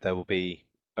 There will be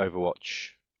Overwatch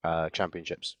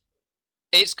championships.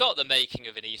 It's got the making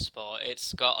of an esport.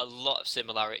 It's got a lot of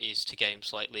similarities to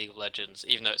games like League of Legends,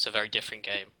 even though it's a very different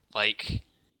game. Like,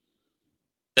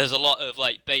 there's a lot of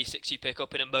like basics you pick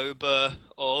up in a MOBA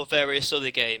or various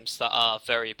other games that are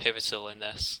very pivotal in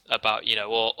this. About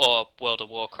or World of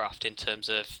Warcraft in terms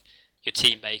of your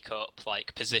team makeup,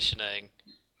 like positioning,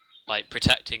 like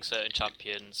protecting certain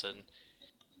champions, and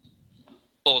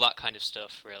all that kind of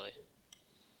stuff. Really.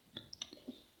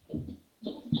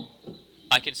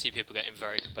 I can see people getting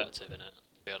very competitive in it,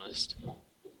 to be honest.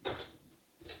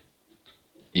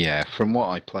 Yeah, from what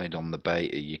I played on the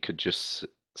beta, you could just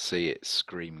see it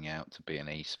screaming out to be an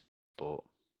esport.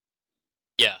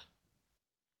 Yeah.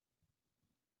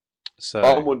 So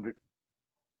I'm wondering,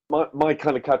 my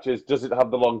kind of catch is, does it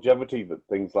have the longevity that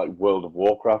things like World of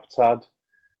Warcraft's had?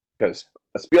 Because,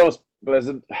 let's be honest,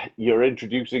 Blizzard, you're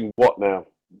introducing what now?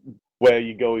 Where are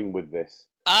you going with this?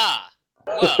 Well,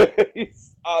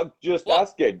 I'm just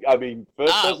asking. I mean,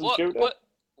 first-person shooter.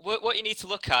 what you need to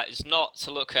look at is not to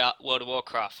look at World of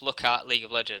Warcraft. Look at League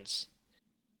of Legends,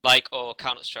 or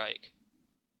Counter-Strike.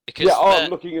 Because I'm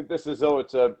looking at this as though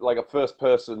it's like a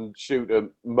first-person shooter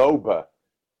MOBA,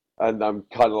 and I'm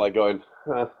kind of like going,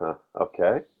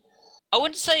 okay. I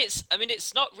wouldn't say it's. I mean,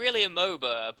 it's not really a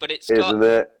MOBA, but it's Isn't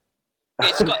it?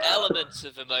 It's got elements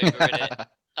of a MOBA in it,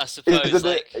 I suppose. Isn't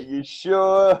it? Are you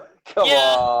sure? Come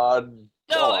on.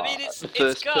 No, I mean it's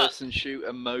First got. person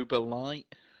shooter MOBA light.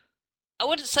 I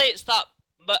wouldn't say it's that,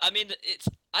 but I mean it's.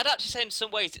 I'd actually say in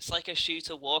some ways it's like a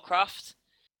shooter Warcraft.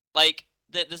 Like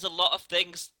there's a lot of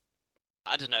things.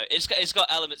 I don't know. It's got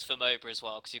elements for MOBA as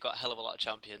well because you've got a hell of a lot of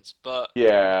champions. But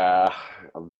Yeah.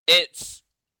 it's.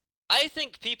 I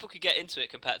think people could get into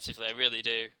it competitively. I really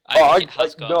do. I I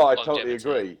totally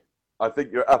agree. I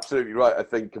think you're absolutely right. I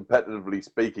think competitively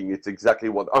speaking, it's exactly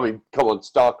what. I mean, come on,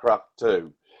 StarCraft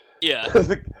 2. Yeah.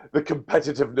 the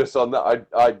competitiveness on that.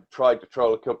 I tried to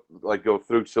go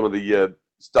through some of the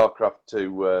StarCraft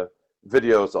 2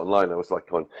 videos online. I was like,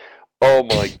 going, oh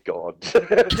my god,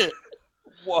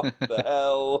 what the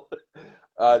hell?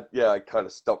 I kind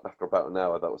of stopped after about an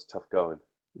hour. That was tough going.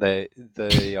 they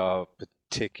are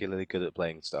particularly good at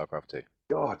playing StarCraft 2.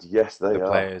 God, yes, they The are.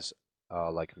 players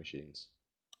are like machines.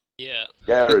 Yeah.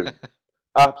 Scary.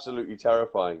 Absolutely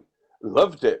terrifying.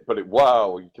 Loved it, but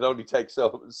wow, you can only take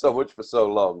so much for so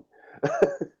long.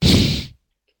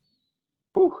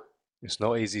 Whew. It's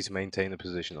not easy to maintain a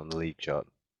position on the league chart.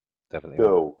 Definitely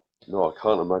not. No, I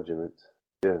can't imagine it.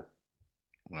 Yeah.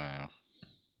 Wow.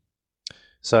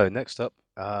 So next up,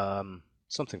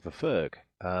 something for Ferg.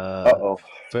 Uh-oh.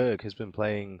 Ferg has been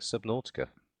playing Subnautica.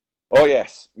 Oh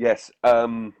yes.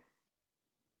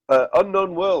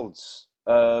 Unknown Worlds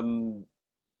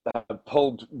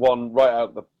pulled one right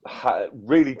out the hat.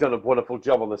 Really done a wonderful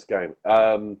job on this game.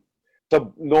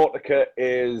 Subnautica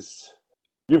is,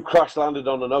 you've crash landed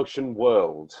on an ocean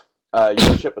world.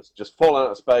 Your ship has just fallen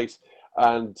out of space,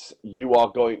 and you are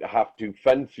going to have to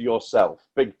fend for yourself,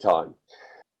 big time.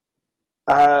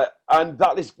 And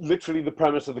that is literally the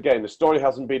premise of the game. The story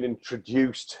hasn't been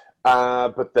introduced,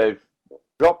 but they've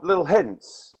dropped little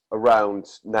hints around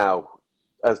now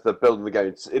as they're building the game.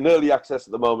 It's in early access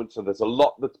at the moment, so there's a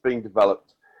lot that's being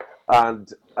developed.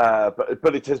 And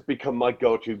but it has become my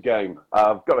go-to game.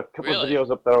 I've got a couple of videos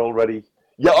up there already.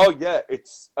 Yeah, oh yeah,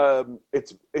 it's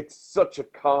such a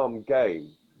calm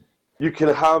game. You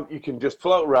can just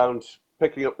float around,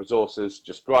 picking up resources,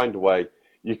 just grind away.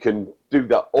 You can do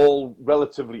that all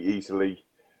relatively easily.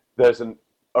 There's a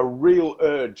real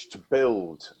urge to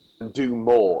build and do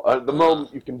more. At the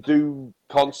moment, you can do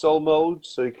console mode,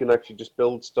 so you can actually just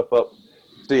build stuff up,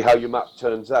 see how your map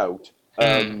turns out.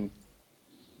 But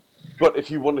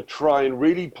if you want to try and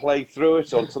really play through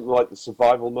it on something like the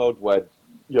survival mode, where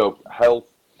health,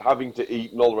 having to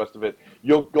eat, and all the rest of it,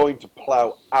 you're going to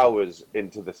plow hours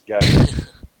into this game.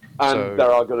 And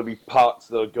there are going to be parts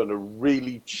that are going to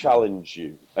really challenge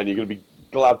you, and you're going to be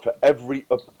glad for every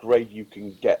upgrade you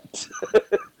can get.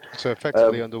 So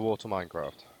effectively underwater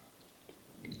Minecraft.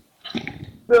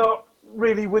 Not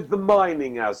really with the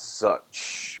mining as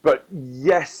such, but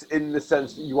yes, in the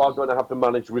sense that you are going to have to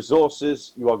manage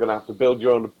resources, you are going to have to build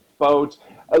your own boat,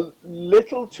 a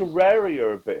little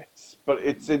Terraria a bit, but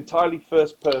it's entirely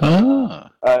first person,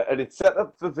 and it's set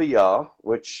up for VR,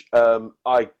 which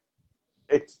I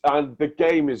and the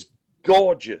game is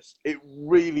gorgeous. It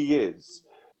really is.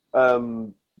 The I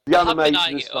have been animation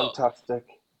eyeing is it up. fantastic.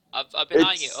 I've been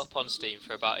eyeing it It's- up on Steam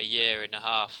for about a year and a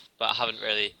half, but I haven't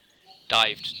really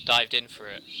dived in for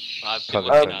it. I've been Pun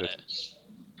looking at intended.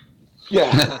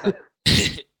 Yeah.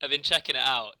 it. I've been checking it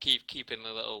out, keeping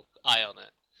a little eye on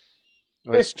it.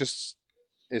 Well, it's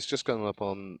just gone up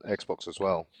on Xbox as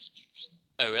well.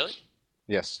 Oh really?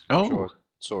 Yes. Oh. I'm sure I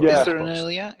saw it Yeah. on Is there an Xbox.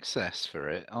 early access for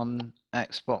it on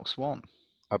Xbox One?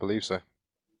 I believe so.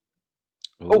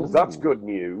 Oh, that's Ooh. good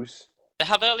news. They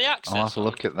have early access. I'll have a on-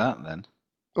 look at that then.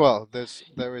 Well,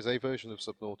 there is a version of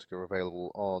Subnautica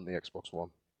available on the Xbox One.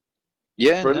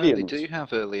 Yeah, no, they Brilliant. do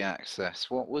have early access.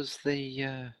 What was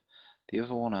the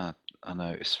other one I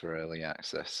noticed for early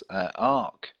access?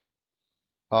 Ark.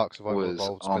 Ark Survival Was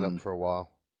Evolved's been on- up for a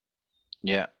while.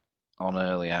 Yeah, on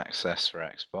early access for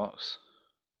Xbox.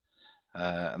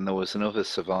 And there was another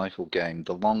survival game,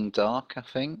 The Long Dark, I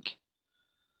think.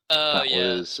 Oh That yeah,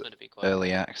 was that'd be quite.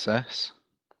 Early access.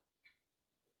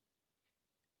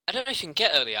 I don't know if you can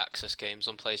get early access games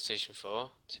on PlayStation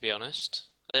 4. To be honest,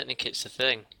 I don't think it's a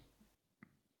thing.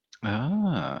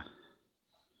 Ah,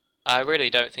 I really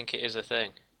don't think it is a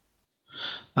thing.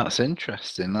 that's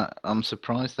interesting. I'm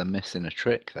surprised they're missing a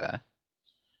trick there.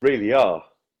 Really are.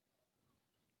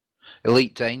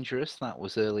 Elite Dangerous, that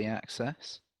was early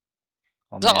access.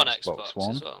 Is that the on Xbox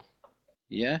One. as well?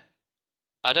 Yeah.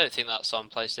 I don't think that's on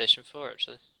PlayStation 4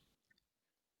 actually.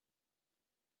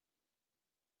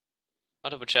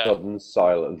 I'll double check. Sudden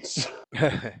silence.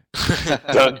 Yeah,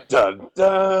 Dun dun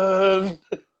dun.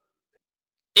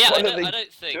 Yeah, What are I they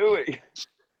don't think. Doing.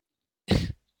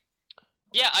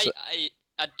 Yeah, So-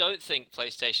 I don't think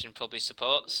PlayStation probably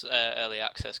supports early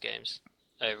access games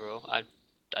overall. I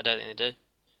don't think they do.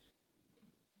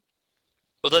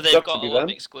 Although they've Sucks got to a be lot of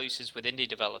them. exclusives with indie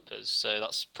developers, so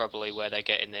that's probably where they're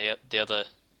getting the other.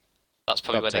 That's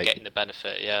probably where Uptake. they're getting the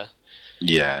benefit. Yeah.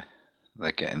 Yeah.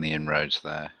 They're getting the inroads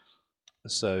there.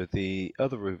 So the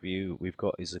other review we've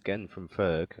got is again from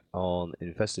Ferg on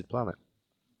Infested Planet.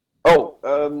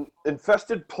 Oh,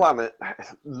 Infested Planet,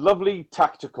 lovely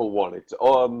tactical one. It's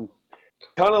kind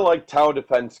of like tower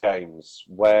defense games,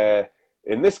 where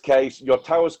in this case your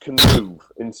towers can move.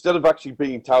 Instead of actually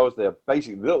being towers, they're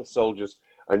basically little soldiers,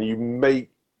 and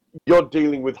you're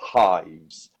dealing with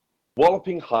hives,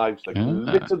 walloping hives that can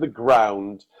Ah. litter the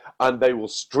ground, and they will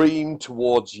stream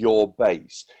towards your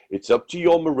base. It's up to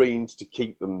your Marines to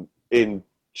keep them in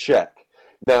check.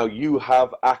 Now you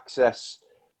have access.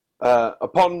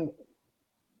 Upon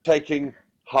taking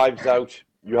hives out,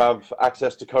 you have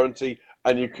access to currency,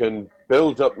 and you can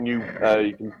build up new.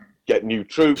 You can get new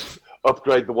troops,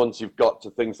 upgrade the ones you've got to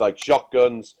things like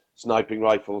shotguns, sniping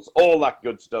rifles, all that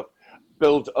good stuff.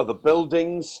 Build other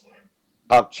buildings,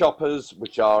 have choppers,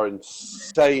 which are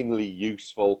insanely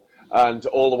useful, and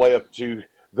all the way up to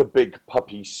the big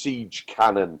puppy siege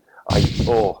cannon.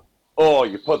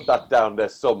 You put that down.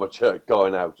 There's so much hurt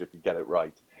going out if you get it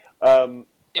right.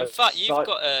 In fact,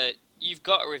 aside- you've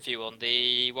got a review on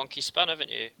the Wonky Span, haven't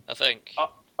you? I think.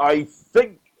 I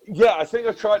think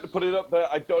I tried to put it up there.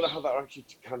 I don't know how that actually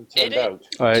turned It is- out.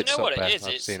 Do you It's know up what there. it is?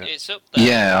 I've seen it. It's up there.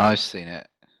 Yeah, I've seen it.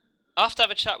 I'll have to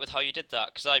have a chat with how you did that,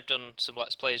 because I've done some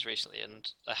Let's Plays recently and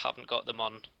I haven't got them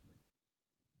on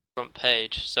front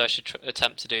page, so I should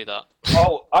attempt to do that.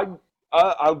 Oh,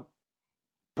 I'll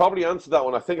probably answer that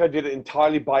one. I think I did it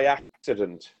entirely by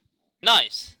accident.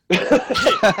 Nice.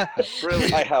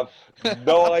 Brilliant. I have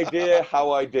no idea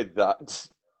how I did that.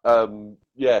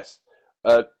 Yes.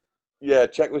 Yeah.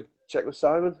 Check with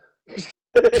Simon.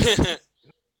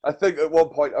 I think at one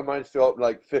point I managed to open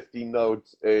like 15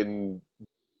 nodes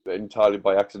entirely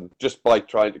by accident, just by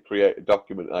trying to create a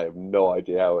document. I have no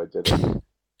idea how I did it.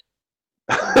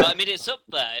 But I mean, it's up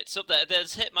there. It's up there.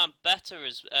 There's Hitman beta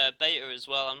as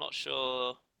well. I'm not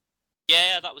sure.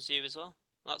 Yeah, that was you as well.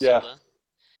 That's Yeah. up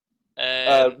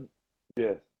there.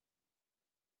 Yeah.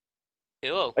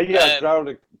 Cool. Yeah,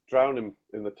 drown him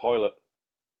in the toilet.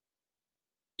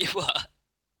 You what?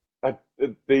 I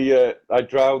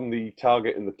drowned the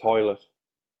target in the toilet.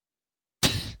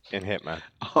 In Hitman.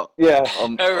 Yeah.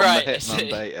 on right, the I see.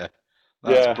 Hitman beta.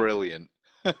 That's Yeah. brilliant.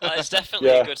 That is definitely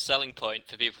Yeah. a good selling point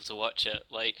for people to watch it.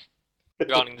 Like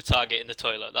drowning the target in the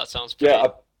toilet. That sounds pretty. Yeah,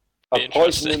 I interesting.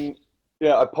 poison him.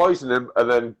 Yeah, I poison him, and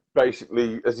then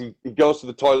basically, as he goes to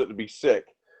the toilet to be sick,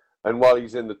 and while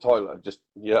he's in the toilet, I just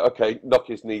knock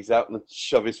his knees out and then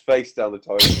shove his face down the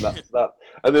toilet, and that's that.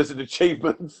 And there's an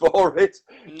achievement for it.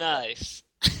 Nice.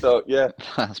 So yeah,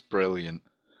 That's brilliant.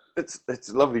 it's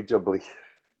lovely jubbly.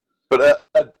 But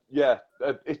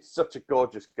it's such a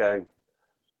gorgeous game.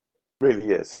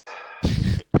 Really is.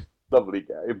 Lovely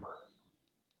game.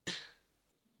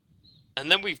 And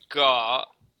then we've got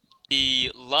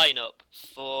the lineup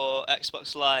for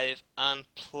Xbox Live and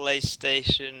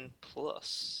PlayStation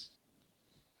Plus.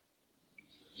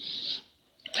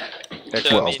 So,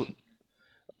 I Well, mean,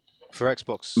 For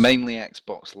Xbox, mainly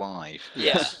Xbox Live.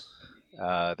 yeah.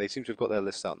 they seem to have got their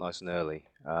list out nice and early.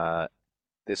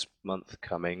 This month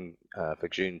coming for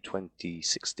June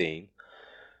 2016,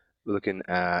 we're looking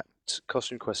at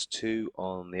Costume Quest 2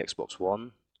 on the Xbox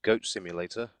One, Goat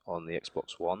Simulator on the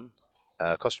Xbox One.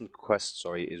 Costume Quest,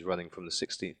 is running from the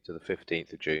 16th to the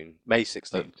 15th of June, May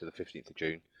 16th to the 15th of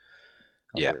June.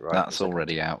 I'll Yeah, get it right in a that's second.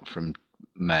 already out from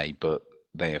May, but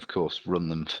they of course run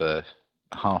them for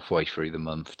halfway through the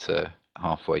month to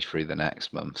halfway through the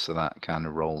next month, so that kind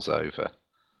of rolls over.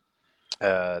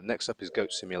 Next up is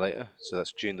Goat Simulator, so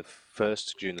that's June the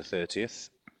 1st to June the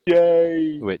 30th,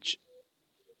 Yay! which,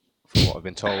 from what I've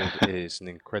been told, is an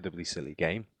incredibly silly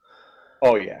game.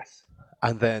 Oh yes.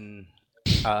 And then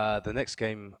the next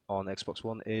game on Xbox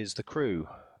One is The Crew,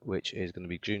 which is going to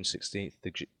be June 16th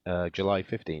to July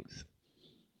 15th.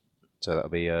 So that'll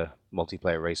be a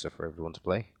multiplayer racer for everyone to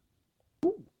play.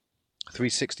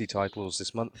 360 titles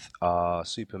this month are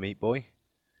Super Meat Boy,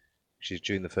 which is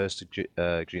June the 1st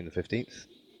to June the 15th,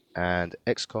 and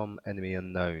XCOM Enemy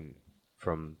Unknown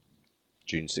from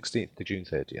June 16th to June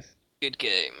 30th. Good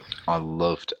game. I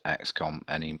loved XCOM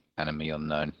Enemy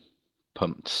Unknown.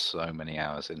 Pumped so many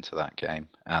hours into that game,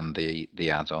 and the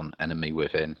add-on Enemy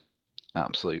Within.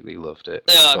 Absolutely loved it.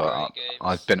 They are But great games.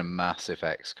 I've been a massive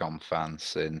XCOM fan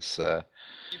since. You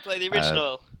play the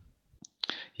original?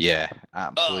 Yeah,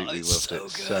 absolutely it's loved so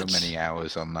it. So good. many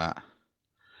hours on that.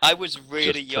 I was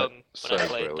really Just young when I so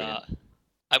played brilliant. that.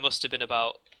 I must have been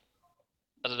about,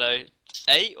 I don't know,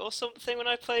 8 or something when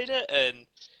I played it, and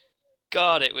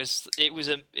God,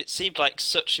 it seemed like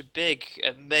such a big,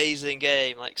 amazing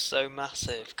game, like so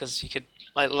massive, because you could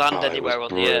like land Oh, it was anywhere on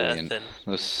brilliant. the earth, and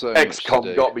There's so much to XCOM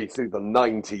do. got me through the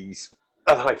 90s.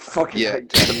 And I fucking Yeah, hate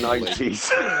the definitely. 90s.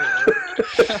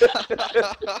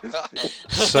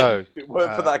 So, if it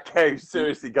weren't for that game,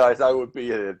 seriously, guys, I would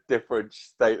be in a different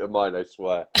state of mind, I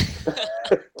swear.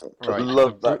 I right,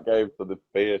 love that game for the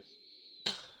beard.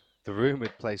 the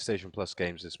rumored PlayStation Plus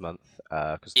games this month,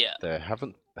 because Yeah. there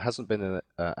hasn't been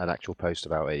an actual post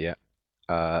about it yet,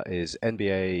 is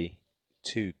NBA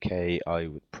 2K. I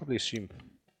would probably assume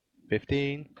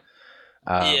 15.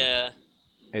 yeah.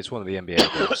 It's one of the NBA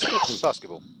games.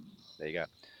 Basketball. There you go.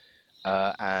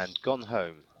 And Gone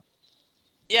Home.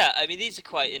 Yeah, I mean, these are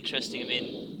quite interesting. I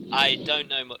mean, I don't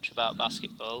know much about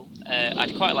basketball.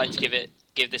 I'd quite like to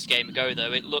give this game a go,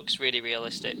 though. It looks really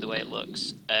realistic the way it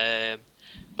looks.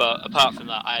 But apart from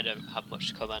that, I don't have much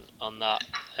to comment on that.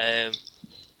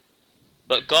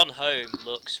 But Gone Home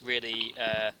looks really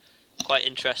quite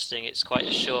interesting. It's quite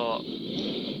a short.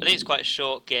 I think it's quite a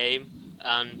short game,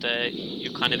 and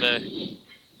you're kind of a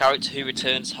character who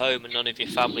returns home, and none of your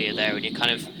family are there, and you're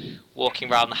kind of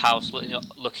walking around the house,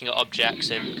 looking at objects,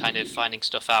 and kind of finding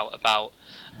stuff out about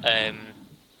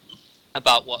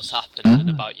what's happened and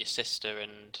about your sister,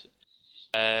 and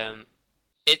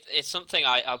it's something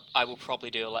I will probably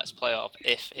do a let's play of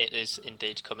if it is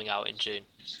indeed coming out in June.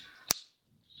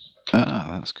 Oh,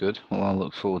 that's good. Well, I'll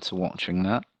look forward to watching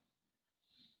that.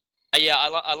 Yeah,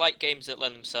 I like games that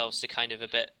lend themselves to kind of a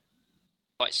bit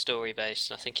quite story based,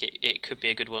 and I think it could be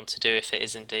a good one to do if it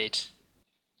is indeed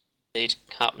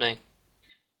happening.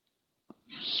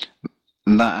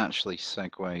 And that actually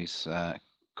segues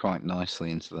quite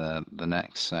nicely into the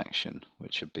next section,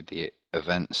 which would be the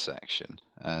events section,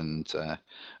 and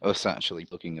us actually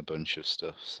booking a bunch of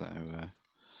stuff. So,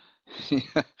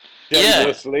 Yeah.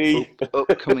 Shamelessly.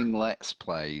 upcoming Let's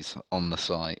Plays on the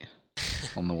site,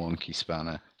 on the Wonky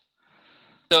Spanner.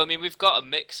 So I mean, we've got a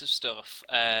mix of stuff.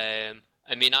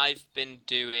 I mean, I've been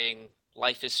doing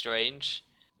Life is Strange,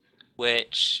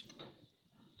 which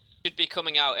should be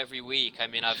coming out every week. I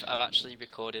mean, I've actually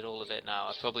recorded all of it now.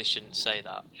 I probably shouldn't say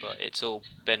that, but it's all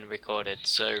been recorded,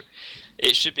 so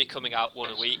it should be coming out one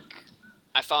a week.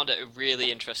 I found it a really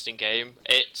interesting game.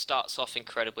 It starts off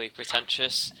incredibly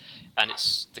pretentious, and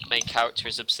the main character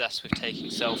is obsessed with taking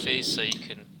selfies, so you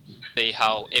can see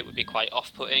how it would be quite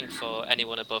off-putting for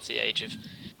anyone above the age of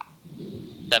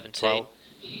 17.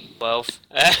 12.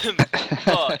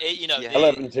 But Yeah.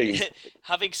 11.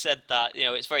 Having said that,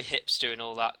 it's very hipster and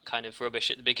all that kind of rubbish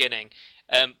at the beginning.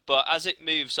 But as it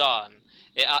moves on,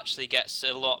 it actually gets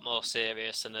a lot more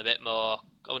serious and a bit more,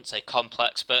 I wouldn't say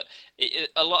complex, but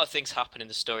a lot of things happen in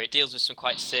the story. It deals with some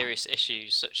quite serious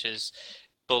issues such as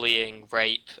bullying,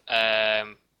 rape,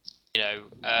 and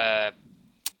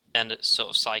sort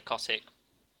of psychotic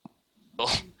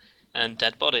and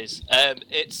dead bodies.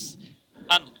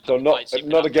 And So quite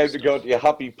not a game to supernatural go stuff. to your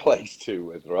happy place to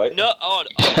with, right? No,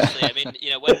 honestly, I mean,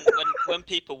 when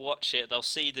people watch it, they'll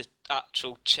see the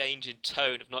actual change in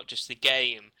tone of not just the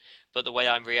game, but the way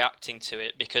I'm reacting to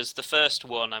it. Because the first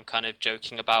one, I'm kind of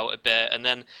joking about a bit, and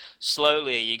then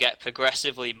slowly you get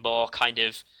progressively more kind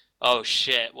of, oh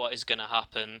shit, what is going to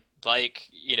happen? Like,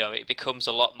 it becomes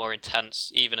a lot more intense,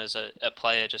 even as a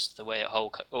player, just the way it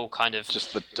all kind of.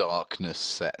 Just the darkness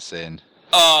sets in.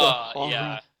 Oh, The horror.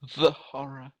 yeah. The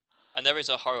horror. And there is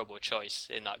a horrible choice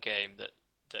in that game that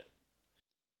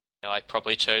I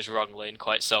probably chose wrongly and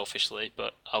quite selfishly,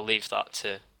 but I'll leave that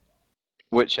to.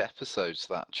 Which episode's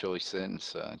that choice in,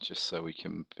 sir? Just so we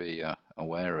can be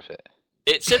aware of it.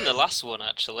 It's in the last one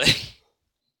actually.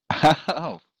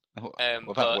 Oh, well, that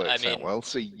but, works I mean, out well.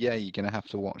 So yeah, you're gonna have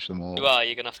to watch them all.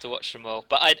 You're gonna have to watch them all.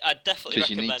 But I'd definitely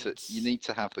Because recommend. you need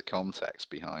to have the context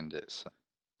behind it. So.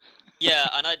 Yeah,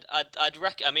 and I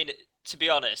mean, to be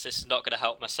honest, this is not going to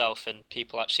help myself and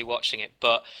people actually watching it.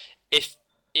 But if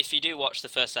you do watch the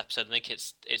first episode and think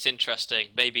it's interesting,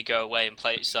 maybe go away and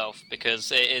play it yourself,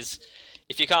 because it is.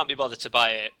 If you can't be bothered to buy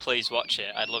it, please watch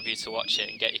it. I'd love you to watch it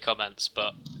and get your comments.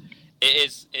 But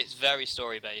it's very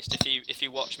story based. If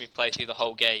you watch me play through the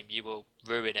whole game, you will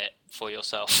ruin it for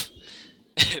yourself.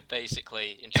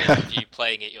 Basically, in terms of you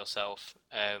playing it yourself,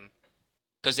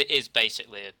 because it is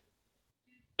basically a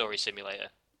story simulator.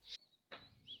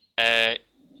 Yeah,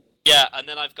 and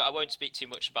then I won't speak too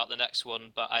much about the next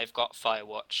one, but I've got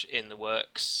Firewatch in the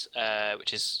works,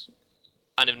 which is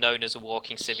kind of known as a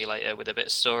walking simulator with a bit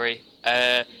of story.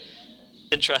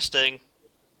 Interesting.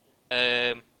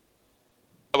 I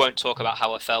won't talk about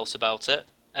how I felt about it,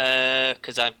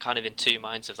 because I'm kind of in two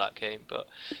minds of that game, but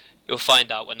you'll find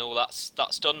out when all that's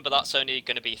done. But that's only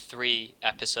going to be 3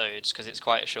 episodes, because it's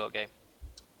quite a short game.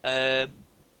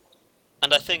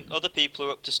 And I think other people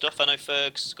are up to stuff. I know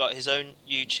Ferg's got his own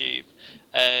YouTube,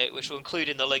 which we'll include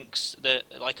in the links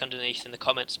like underneath in the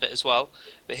comments bit as well.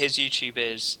 But his YouTube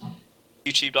is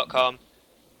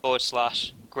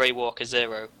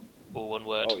youtube.com/GreyWalker0, all one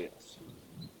word. Oh yes.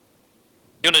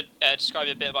 You want to describe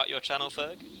a bit about your channel,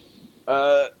 Ferg?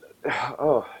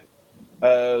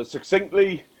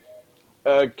 Succinctly,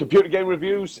 computer game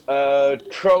reviews,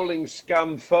 trolling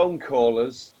scam phone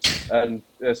callers and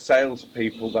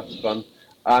salespeople. That's fun.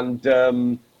 And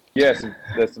yes,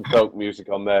 there's some folk music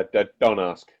on there. Don't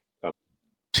ask.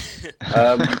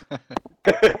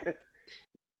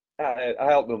 I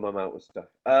help them out with stuff.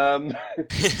 But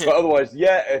otherwise,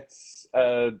 yeah, it's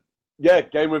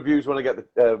game reviews. When I get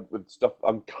the with stuff,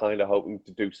 I'm kind of hoping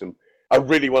to do some. I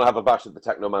really want to have a bash at the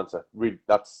Technomancer.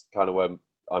 That's kind of where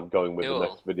I'm going with the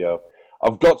next video.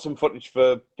 I've got some footage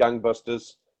for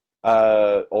Gangbusters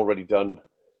already done.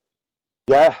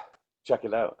 Yeah, check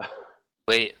it out.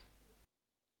 Wait.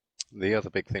 The other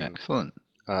big thing Excellent.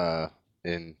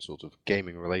 in sort of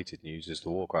gaming related news is the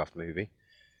Warcraft movie.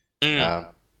 Mm.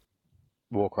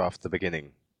 Warcraft: The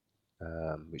Beginning,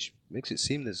 which makes it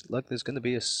seem there's going to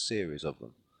be a series of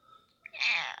them.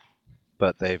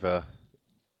 But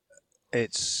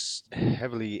it's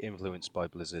heavily influenced by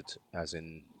Blizzard, as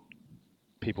in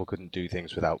people couldn't do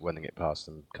things without running it past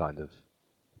them, kind of.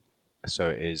 So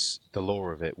it is, the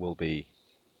lore of it will be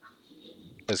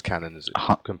as canon as it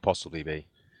can possibly be.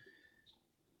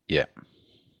 Yeah.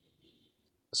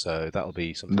 So that'll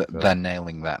be something. They're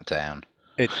nailing that down.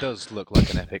 It does look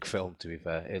like an epic film, to be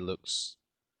fair. It looks...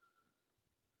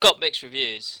 Got mixed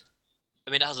reviews.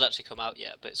 I mean, it hasn't actually come out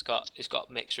yet, but it's got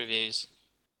mixed reviews.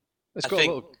 It's got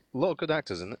a lot of good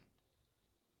actors in it.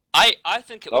 I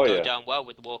think it will go yeah. down well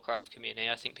with the Warcraft community.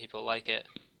 I think people like it.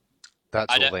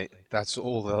 That's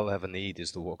all they'll ever need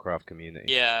is the Warcraft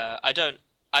community. Yeah, I don't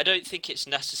think it's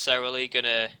necessarily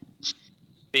gonna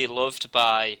be loved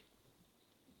by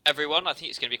everyone. I think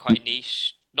it's gonna be quite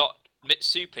niche, not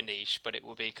super niche, but it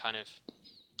will be kind of.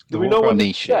 Do we know when it's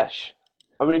niche? set?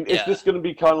 I mean, is this going to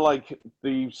be kind of like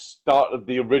the start of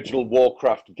the original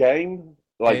Warcraft game?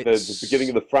 Like the beginning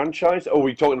of the franchise? Or are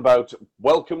we talking about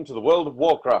Welcome to the World of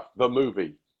Warcraft, the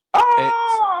movie?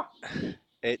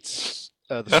 It's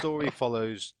the story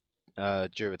follows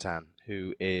Durotan,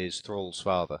 who is Thrall's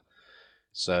father.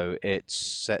 So it's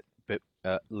set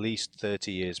at least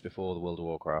 30 years before the World of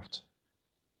Warcraft.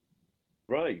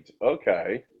 Right,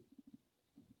 okay.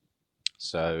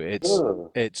 So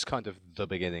it's kind of the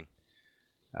beginning.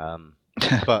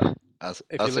 But as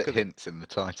if you look it at hints in the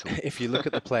title. If you look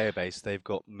at the player base, they've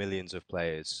got millions of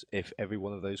players. If every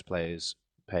one of those players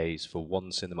pays for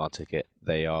one cinema ticket,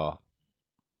 they are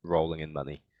rolling in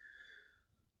money.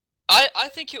 I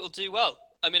think it will do well.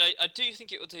 I mean, I do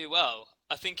think it will do well.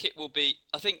 I think it will be.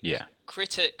 I think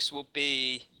critics will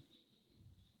be.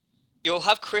 You'll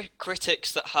have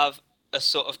critics that have a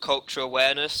sort of cultural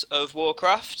awareness of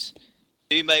Warcraft,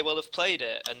 you may well have played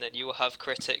it, and then you will have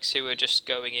critics who are just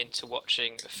going into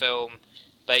watching a film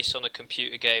based on a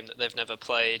computer game that they've never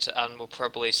played, and will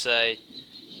probably say,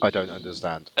 I don't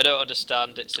understand. I don't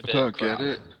understand, it's a bit of crap.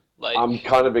 Like, I'm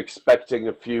kind of expecting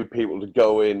a few people to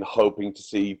go in hoping to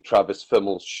see Travis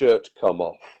Fimmel's shirt come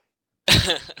off.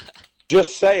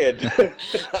 Just saying.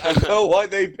 I know why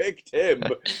they picked him.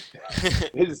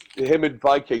 Him in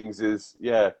Vikings is,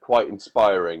 quite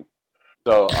inspiring.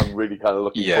 So I'm really kind of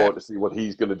looking forward to see what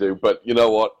he's going to do. But you know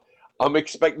what? I'm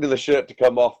expecting the shirt to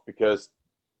come off because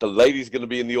the lady's going to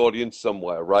be in the audience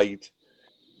somewhere, right?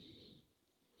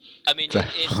 I mean,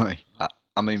 Definitely.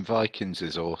 I mean, Vikings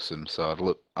is awesome,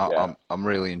 so I'm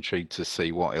really intrigued to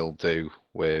see what he'll do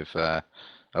with a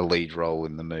lead role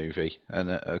in the movie.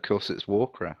 And of course, it's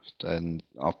Warcraft, and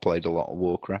I've played a lot of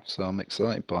Warcraft, so I'm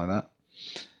excited by that.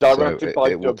 Directed by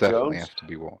it will Doug definitely Jones. have to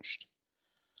be watched.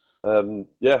 And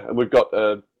we've got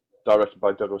directed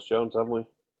by Douglas Jones, haven't we?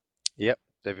 Yep,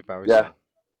 David Bowie. Yeah,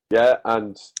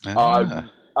 and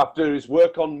after his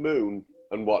work on Moon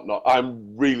and whatnot,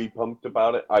 I'm really pumped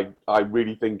about it. I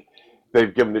really think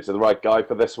they've given it to the right guy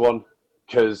for this one,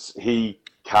 because he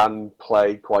can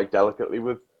play quite delicately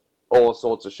with all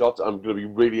sorts of shots. I'm going to be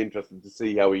really interested to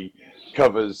see how he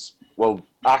covers,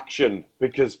 action,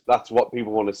 because that's what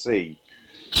people want to see.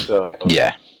 So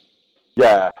yeah.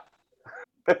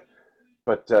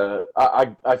 But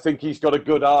I think he's got a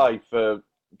good eye for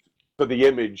the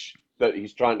image that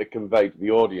he's trying to convey to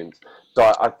the audience.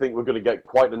 So I think we're going to get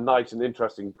quite a nice and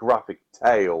interesting graphic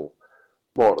tale,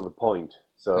 more to the point.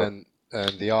 So And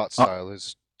the art style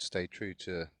has stayed true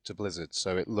to Blizzard,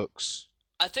 so it looks...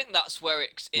 I think that's where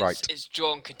it's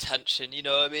drawn contention. You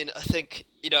know, I mean, I think,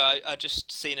 I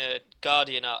just seen a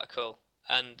Guardian article,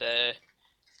 and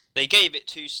they gave it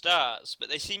 2 stars, but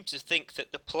they seem to think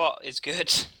that the plot is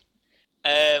good.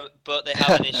 But they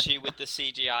have an issue with the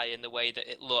CGI in the way that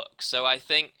it looks. So I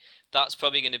think that's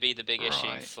probably going to be the big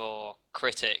issue for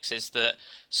critics, is that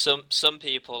some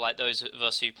people, like those of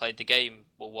us who played the game,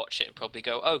 will watch it and probably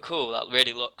go, oh, cool, that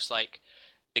really looks like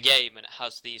the game, and it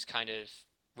has these kind of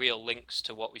real links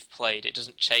to what we've played. It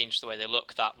doesn't change the way they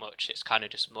look that much. It's kind of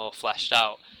just more fleshed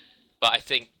out. But I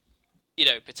think,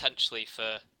 potentially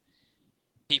for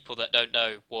people that don't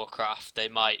know Warcraft, they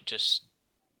might just...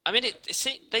 I mean,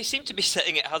 they seem to be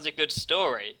saying it has a good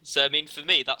story. So, I mean, for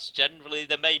me, that's generally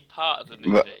the main part of the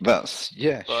movie. That's,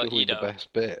 But, surely the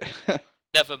best bit.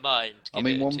 Never mind. I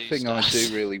mean, one 2 thing I stars.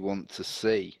 do really want to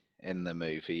see in the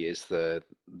movie is the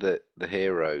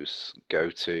heroes go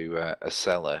to a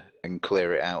cellar and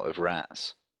clear it out of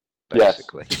rats,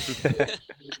 basically.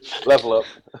 level up.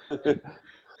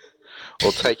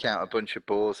 Or take out a bunch of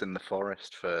boars in the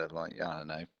forest for, like, I don't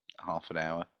know, half an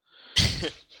hour.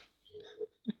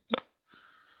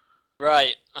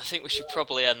 Right, I think we should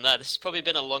probably end there. This has probably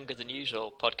been a longer than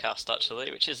usual podcast,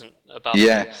 actually, which isn't a bad thing.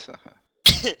 Yes.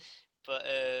 But,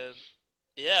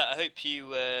 I hope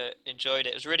you enjoyed it.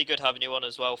 It was really good having you on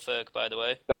as well, Ferg, by the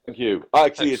way. Thank you.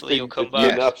 Actually, Hopefully you'll come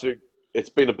it's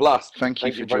been a blast. Thank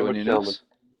you for very much, joining gentlemen. us.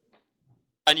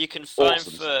 And you can find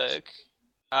Awesome. Ferg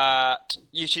at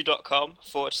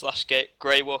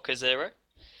youtube.com/GreyWalker0.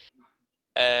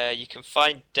 You can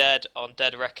find Dead on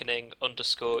Dead Reckoning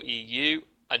 _EU,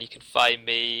 and you can find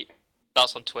me,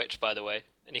 that's on Twitch, by the way,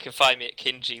 and you can find me at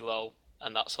KinjiLol,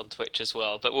 and that's on Twitch as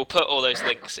well. But we'll put all those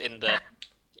links in the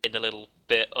little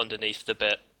bit underneath the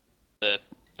bit.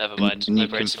 Never mind. And my you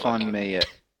can brain's not find working. me at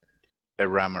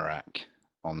Iramarak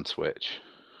on Twitch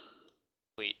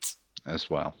Sweet. as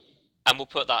well. And we'll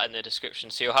put that in the description,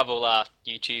 so you'll have all our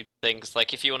YouTube things.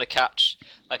 Like, if you want to catch,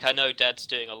 like, I know Dead's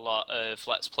doing a lot of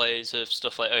Let's Plays of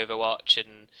stuff like Overwatch, and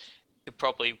you could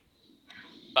probably,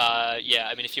 I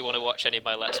mean, if you want to watch any of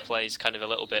my Let's Plays kind of a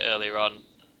little bit earlier on,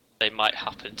 they might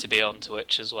happen to be on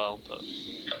Twitch as well, but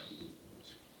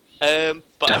I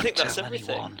think that's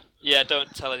everything. Anyone. Yeah,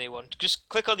 don't tell anyone. Just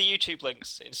click on the YouTube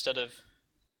links instead of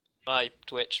my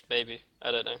Twitch, maybe.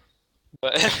 I don't know.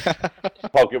 But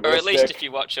Pocket or at least stick. if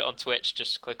you watch it on Twitch,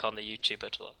 just click on the YouTube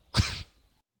as well.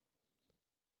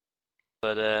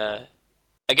 But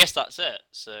I guess that's it.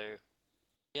 So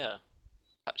yeah,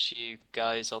 catch you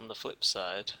guys on the flip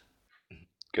side.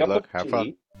 Good luck. Have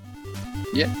fun.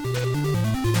 Yeah.